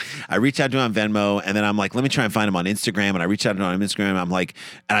ago. I reach out to him on Venmo, and then I'm like, let me try and find him on Instagram. And I reach out to him on Instagram. I'm like,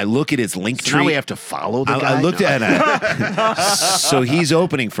 and I look at his link tree. Now we have to follow the guy. I looked at so he's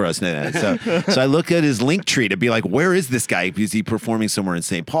opening for us now. So I look at his link tree to be like, where is this guy? Is he performing somewhere in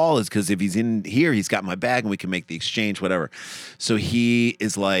St. Paul? Is because if he's in here, he's got my bag and we can make the exchange, whatever. So he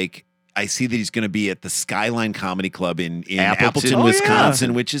is like, I see that he's going to be at the Skyline Comedy Club in Appleton,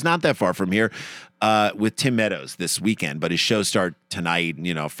 Wisconsin, which is not that far from here, with Tim Meadows this weekend. But his shows start tonight,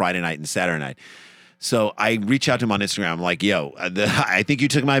 Friday night and Saturday night. So I reach out to him on Instagram. I'm like, yo, I think you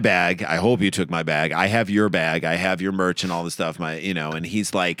took my bag. I hope you took my bag. I have your bag. I have your merch and all this stuff. And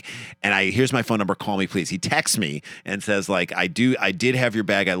he's like, here's my phone number. Call me, please. He texts me and says, like, I did have your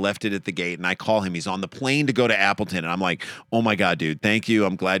bag. I left it at the gate. And I call him. He's on the plane to go to Appleton. And I'm like, oh my God, dude, thank you.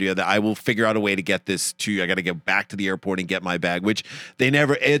 I'm glad you have that. I will figure out a way to get this to you. I got to get back to the airport and get my bag, which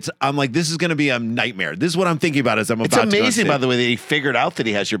I'm like, this is going to be a nightmare. This is what I'm thinking about as I'm about to go. It's amazing, by the way, that he figured out that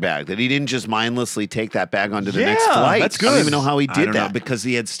he has your bag, that he didn't just mindlessly take that bag onto the next flight. That's good. I don't even know how he did know, that. because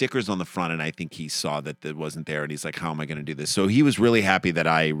he had stickers on the front, and I think he saw that it wasn't there, and he's like, how am I going to do this? So he was really happy that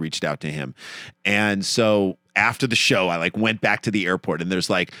I reached out to him. And so after the show, I went back to the airport, and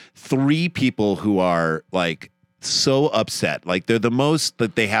there's 3 people who are so upset. They're the most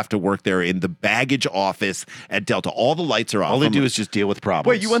that they have to work there in the baggage office at Delta. All the lights are off. All they do is just deal with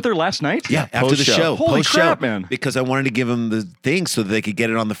problems. Wait, you went there last night? Yeah, after the show. Holy Post-show, crap, man. Because I wanted to give them the thing so that they could get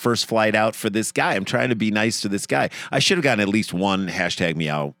it on the first flight out for this guy. I'm trying to be nice to this guy. I should have gotten at least one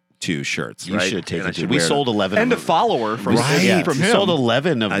 #meow2 shirts, You right? should take And it. We sold 11 And a of them. follower from Yeah, from you him. sold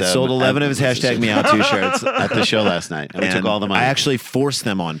 11 of them. I sold 11 of his #meow2 shirts at the show last night. And we took all the money. I actually forced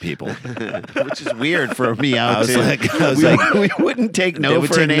them on people. Which is weird for a meow. I was like, we wouldn't take they no would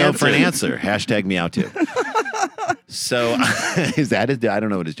for take an no answer. for an answer. #meow2. So is that his? I don't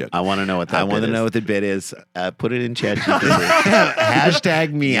know what his joke. I want to know what that I want to bit know is. what the bit is. Put it in ChatGPT.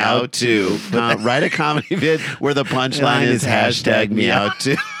 #meow2. Write a comedy bit where the punchline is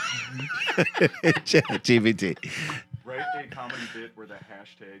 #meow2. ChatGPT. Write a comedy bit where the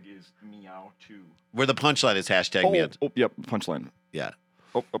hashtag is meow2. Where the punchline is meow. Yep, punchline. Yeah.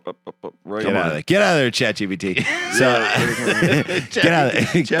 Right. Get out of there. Get out of there, ChatGPT. Get out of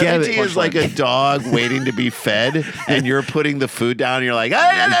there. ChatGPT is like a dog waiting to be fed, and you're putting the food down, and you're like, Get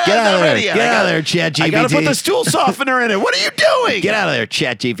out of there. Get out of there, ChatGPT. I got to put the stool softener in it. What are you doing? Get out of there,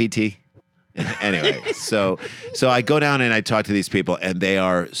 ChatGPT. Anyway, so I go down and I talk to these people, and they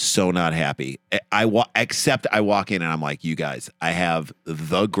are so not happy. Except I walk in and I'm like, you guys, I have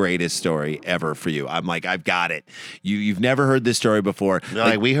the greatest story ever for you. I'm like, I've got it. You've never heard this story before. They're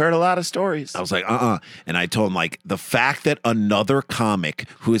like, we heard a lot of stories. I was like, And I told him, the fact that another comic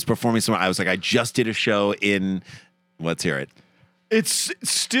who is performing somewhere, I was like, I just did a show in, let's hear it. It's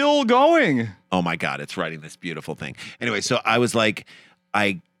still going. Oh my God, it's writing this beautiful thing. Anyway, so I was like,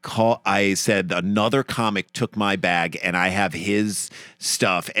 I said another comic took my bag and I have his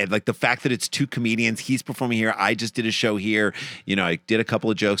stuff. And the fact that it's 2 comedians, he's performing here. I just did a show here. I did a couple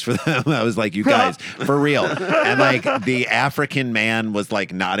of jokes for them. I was like, you guys, for real. And the African man was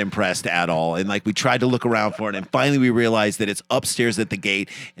not impressed at all. And we tried to look around for it. And finally we realized that it's upstairs at the gate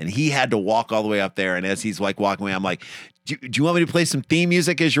and he had to walk all the way up there. And as he's walking away, I'm like, do you want me to play some theme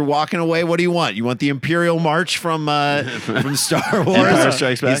music as you're walking away? What do you want? You want the Imperial March from Star Wars? Empire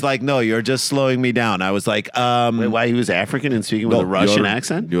Strikes Back? He's like, no, you're just slowing me down. I was like, wait, why he was African and speaking with a Russian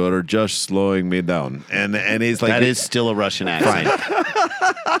accent? You're just slowing me down. And he's like, that is still a Russian accent.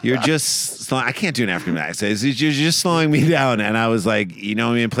 Fine. You're just, I can't do an African accent. You're just slowing me down. And I was like, you know,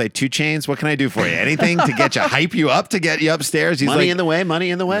 I'm going to play 2 Chainz. What can I do for you? Anything to get you, hype you up, to get you upstairs? He's money in the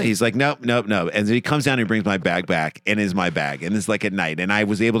way. He's like, nope. And so he comes down and he brings my bag back, and is my bag. And it's at night. And I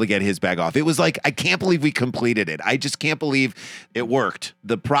was able to get his bag off. It was I can't believe we completed it. I just can't believe it worked.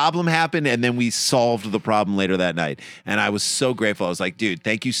 The problem happened, and then we solved the problem later that night. And I was so grateful. I was like, dude,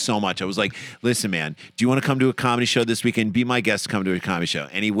 thank you so much. I was like, listen, man, do you want to come to a comedy show this weekend? Be my guest to come to a comedy show.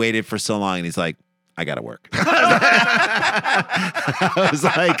 And he waited for so long, and he's like, I got to work. I was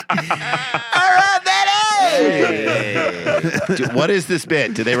like, all right, man. What is this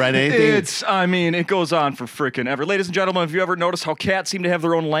bit? Did they write anything? It goes on for frickin' ever. Ladies and gentlemen, have you ever noticed how cats seem to have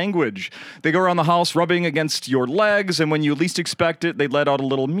their own language? They go around the house rubbing against your legs, and when you least expect it, they let out a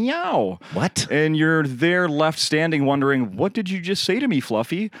little meow. What? And you're there left standing wondering, what did you just say to me,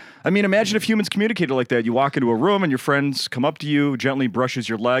 Fluffy? I mean, imagine if humans communicated like that. You walk into a room and your friends come up to you, gently brushes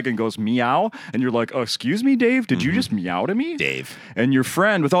your leg and goes meow, and you're like, oh, excuse me, Dave? Did you just meow to me? Dave. And your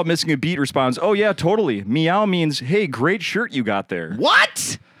friend, without missing a beat, responds, oh yeah, totally. Meow means, hey, great shirt you got there.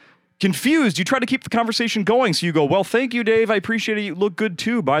 What? Confused, you try to keep the conversation going, so you go, well, thank you, Dave. I appreciate it. You look good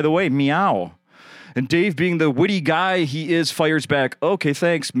too. By the way, meow. And Dave, being the witty guy he is, fires back, okay,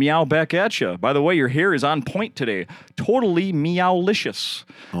 thanks, meow back at you. By the way, your hair is on point today. Totally meow-licious.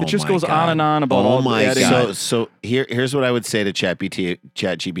 It just goes on and on about all my the God. So here's what I would say to ChatGPT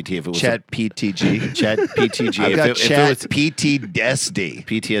if it was ChatPTG. ChatPTG. I've got if it was PTSD.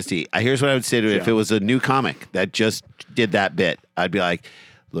 PTSD. Here's what I would say to it if it was a new comic that just did that bit. I'd be like,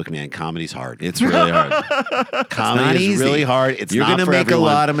 look, man, comedy's hard. It's really hard. Comedy is really hard. You're going to make everyone.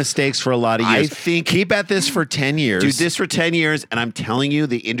 a lot of mistakes for a lot of years. I think keep at this for 10 years. Do this for 10 years, and I'm telling you,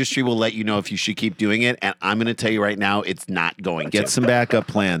 the industry will let you know if you should keep doing it. And I'm going to tell you right now, it's not going to. Get some backup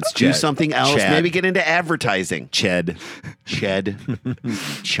plans. Do something else. Chad. Maybe get into advertising. Ched.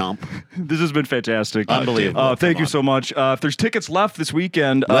 Chump. This has been fantastic. Unbelievable. Thank you so much. If there's tickets left this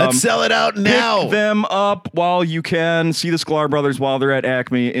weekend, Let's sell it out now. pick them up while you can. See the Sklar brothers while they're at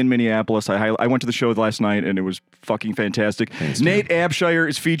Acme in Minneapolis. I went to the show last night, and it was fucking fantastic. Thanks, Nate Abshire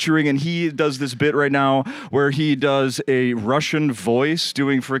is featuring, and he does this bit right now where he does a Russian voice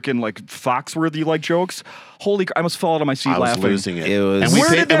doing freaking like Foxworthy like jokes. Holy crap, I almost fell out of my seat I was laughing. losing it. And Where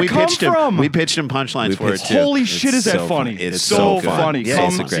did that come from? We pitched him punchlines for it, too. Holy shit, is that so funny? funny. It's so good. funny. Yeah,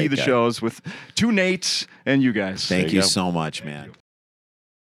 Come he's a great see the guy. shows with two Nates and you guys. Thank you go. so much, man.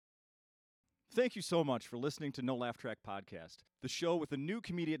 Thank you so much for listening to No Laugh Track Podcast, the show with a new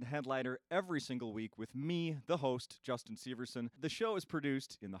comedian headliner every single week with me, the host, Justin Severson. The show is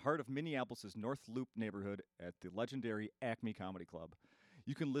produced in the heart of Minneapolis' North Loop neighborhood at the legendary Acme Comedy Club.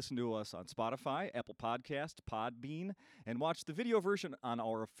 You can listen to us on Spotify, Apple Podcast, Podbean, and watch the video version on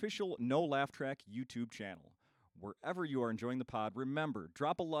our official No Laugh Track YouTube channel. Wherever you are enjoying the pod, remember,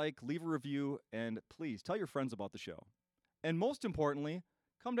 drop a like, leave a review, and please tell your friends about the show. And most importantly,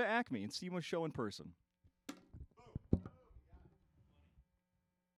 come to Acme and see my show in person.